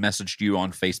Jackson messaged you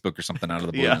on Facebook or something out of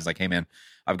the blue and was like, hey man,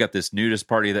 I've got this nudist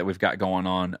party that we've got going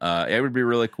on. It would be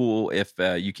really cool if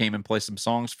you came and played some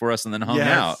songs for us and then hung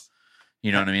out.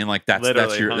 You know what I mean? Like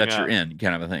that's your in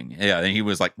kind of a thing. Yeah. And he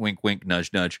was like wink, wink,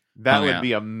 nudge, nudge. That would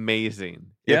be amazing.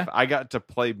 Yeah. If I got to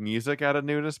play music at a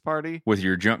nudist party with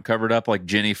your junk covered up like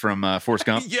Jenny from Forrest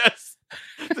Gump. Yes.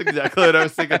 That's exactly what I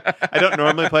was thinking. I don't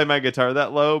normally play my guitar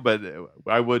that low, but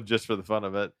I would just for the fun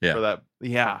of it. Yeah. For that.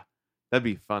 Yeah. That'd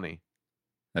be funny.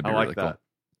 That'd be I really like cool. that.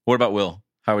 What about Will?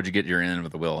 How would you get your in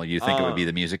with the Will? You think it would be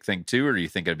the music thing too, or do you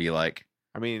think it'd be like?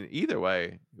 I mean, either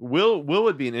way, Will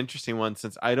would be an interesting one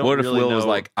since I don't. What if really Will know... was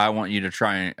like, I want you to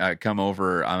try and come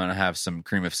over. I'm gonna have some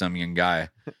cream of some young guy,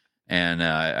 and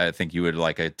I think you would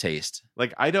like a taste.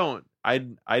 Like I don't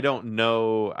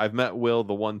know. I've met Will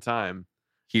the one time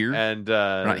here, and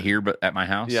not here, but at my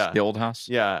house, the old house.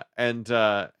 Yeah, and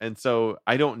so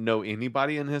I don't know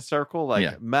anybody in his circle.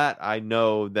 Like Matt, I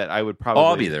know that I would probably. Oh,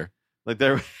 I'll be there.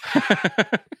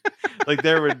 Like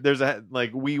there, there's a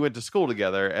we went to school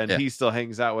together, and he still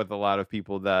hangs out with a lot of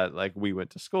people that like we went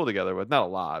to school together with. Not a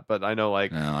lot, but I know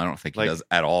like. No, I don't think he does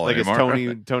at all. Like anymore.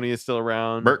 is Tony is still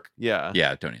around? Burke, yeah,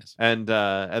 Tony is, and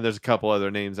there's a couple other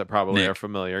names that probably are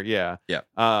familiar. Yeah.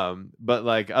 But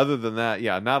like other than that,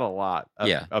 not a lot.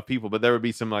 Of people, but there would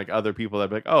be some like other people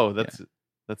that'd be like, oh, that's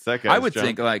that guy. I would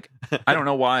think like I don't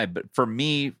know why, but for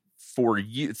me. For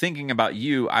you thinking about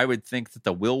you, I would think that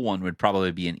the Will one would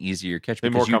probably be an easier catch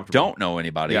because you don't know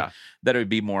anybody. That it would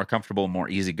be more comfortable, more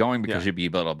easygoing because you'd be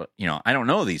able to, I don't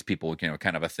know these people,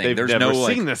 kind of a thing. There's never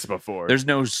seen this before. There's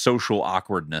no social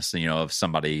awkwardness, of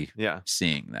somebody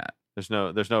seeing that. There's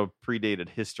no predated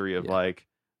history of like,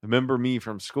 remember me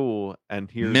from school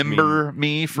and here's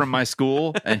me from my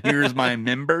school and here's my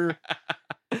member.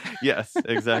 Yes,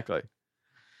 exactly.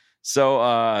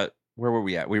 So, where were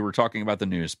we at? We were talking about the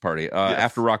news party.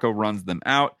 After Rocco runs them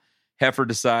out, Heifer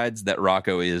decides that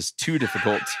Rocco is too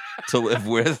difficult to live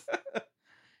with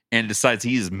and decides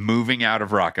he's moving out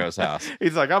of Rocco's house.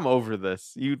 He's like, I'm over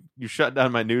this. You shut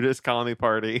down my nudist colony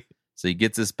party. So he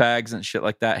gets his bags and shit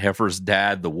like that. Heifer's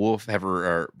dad, the wolf,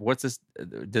 or what's this?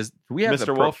 Do we have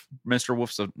Mr. Wolf? Mr.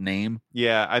 Wolf's name?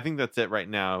 Yeah, I think that's it right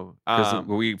now. Because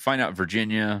we find out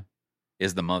Virginia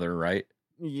is the mother, right?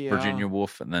 Yeah. Virginia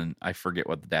Wolf, and then I forget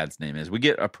what the dad's name is. We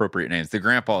get appropriate names. The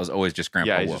grandpa is always just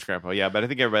Grandpa Wolf. Yeah, he's just Grandpa. Yeah, but I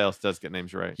think everybody else does get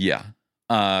names right. Yeah.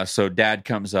 So dad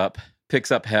comes up,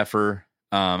 picks up Heifer,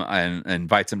 and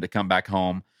invites him to come back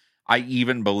home. I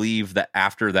even believe that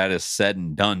after that is said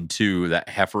and done, too, that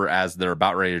Heifer, as they're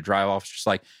about ready to drive off, is just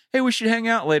like, hey, we should hang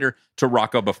out later, to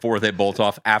Rocco before they bolt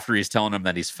off after he's telling him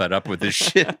that he's fed up with this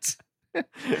shit.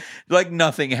 Like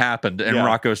nothing happened, and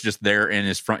Rocco's just there in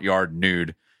his front yard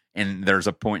nude. And there's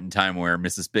a point in time where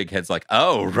Mrs. Bighead's like,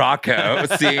 "Oh, Rocco,"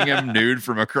 seeing him nude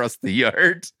from across the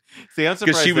yard. See, I'm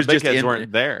surprised she was the Bigheads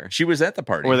weren't there. She was at the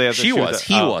party. Or they she was.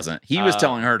 He wasn't. He was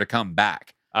telling her to come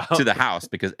back to the house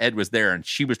because Ed was there, and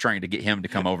she was trying to get him to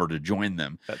come over to join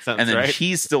them. That sounds and then right.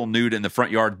 he's still nude in the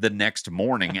front yard the next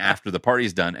morning after the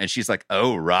party's done, and she's like,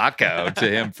 "Oh, Rocco,"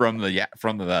 to him from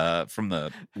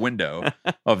the window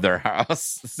of their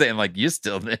house, saying like, "You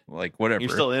still like whatever? You're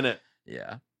still in it."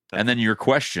 Yeah. And then your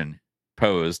question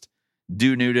posed,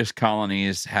 do nudist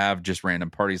colonies have just random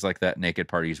parties like that? Naked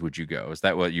parties, would you go? Is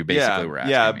that what you basically were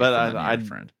asking? Yeah, me but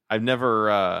friend? I've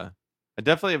never, I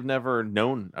definitely have never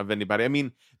known of anybody. I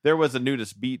mean, there was a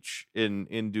nudist beach in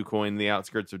DuQuoin, the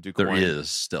outskirts of DuQuoin. There is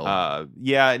still.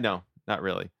 No, not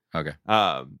really. Okay.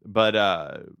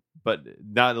 But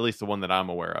not at least the one that I'm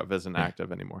aware of isn't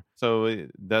active anymore. So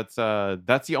that's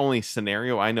the only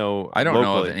scenario I know. I don't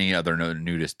locally. know of any other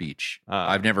nudist beach.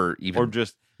 I've never even, or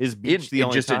just is beach the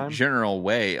only just time? A general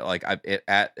way. Like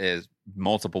at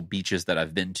multiple beaches that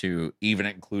I've been to, even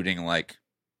including like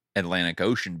Atlantic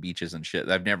Ocean beaches and shit.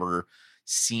 I've never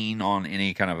seen on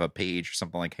any kind of a page or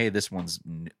something like, hey, this one's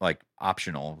like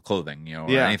optional clothing, or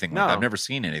anything like that. I've never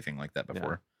seen anything like that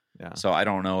before. Yeah. So I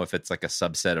don't know if it's like a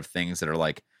subset of things that are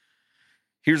like,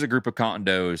 here's a group of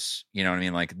condos, you know what I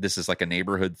mean? Like, this is like a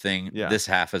neighborhood thing. Yeah. This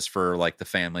half is for like the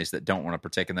families that don't want to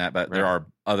partake in that, but there are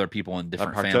other people in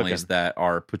different families that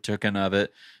are partooken of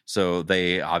it. So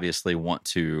they obviously want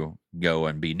to go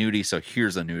and be nudie. So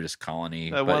here's a nudist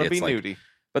colony. I want to be nudie.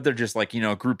 But they're just like,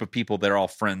 a group of people that are all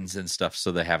friends and stuff.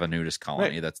 So they have a nudist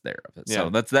colony that's there of it. Yeah. So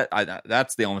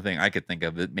that's the only thing I could think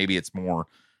of. That maybe it's more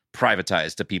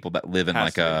privatized to people that live in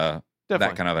like that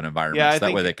kind of an environment. Yeah, so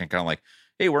that way they can kind of like,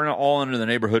 hey, we're all under the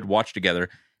neighborhood watch together.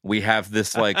 We have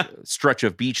this like stretch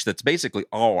of beach that's basically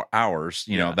all ours,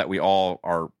 that we all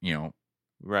are,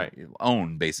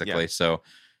 own basically. Yeah. So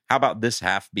how about this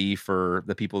half be for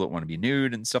the people that want to be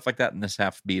nude and stuff like that, and this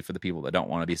half be for the people that don't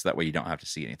want to be, so that way you don't have to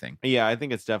see anything. Yeah, I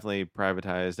think it's definitely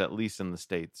privatized, at least in the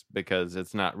States, because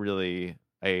it's not really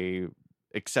a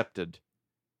accepted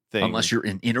thing. Unless you're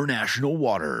in international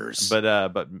waters.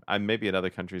 But maybe in other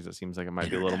countries it seems like it might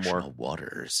be a little more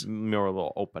waters. More a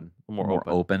little open. More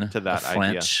open to that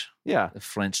French, idea. Yeah. The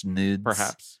French nudes.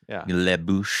 Perhaps. Yeah. La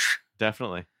bouche.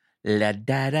 Definitely. La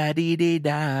da da dee dee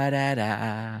da da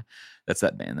da. That's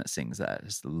that band that sings that.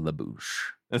 It's La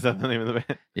Bouche. Is that the name of the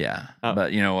band? Yeah. Oh.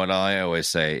 But you know what I always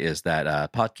say is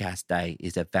that podcast day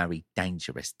is a very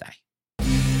dangerous day.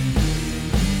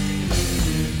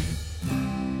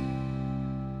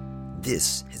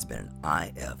 This has been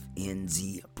an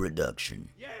IFNZ production.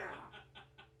 Yeah.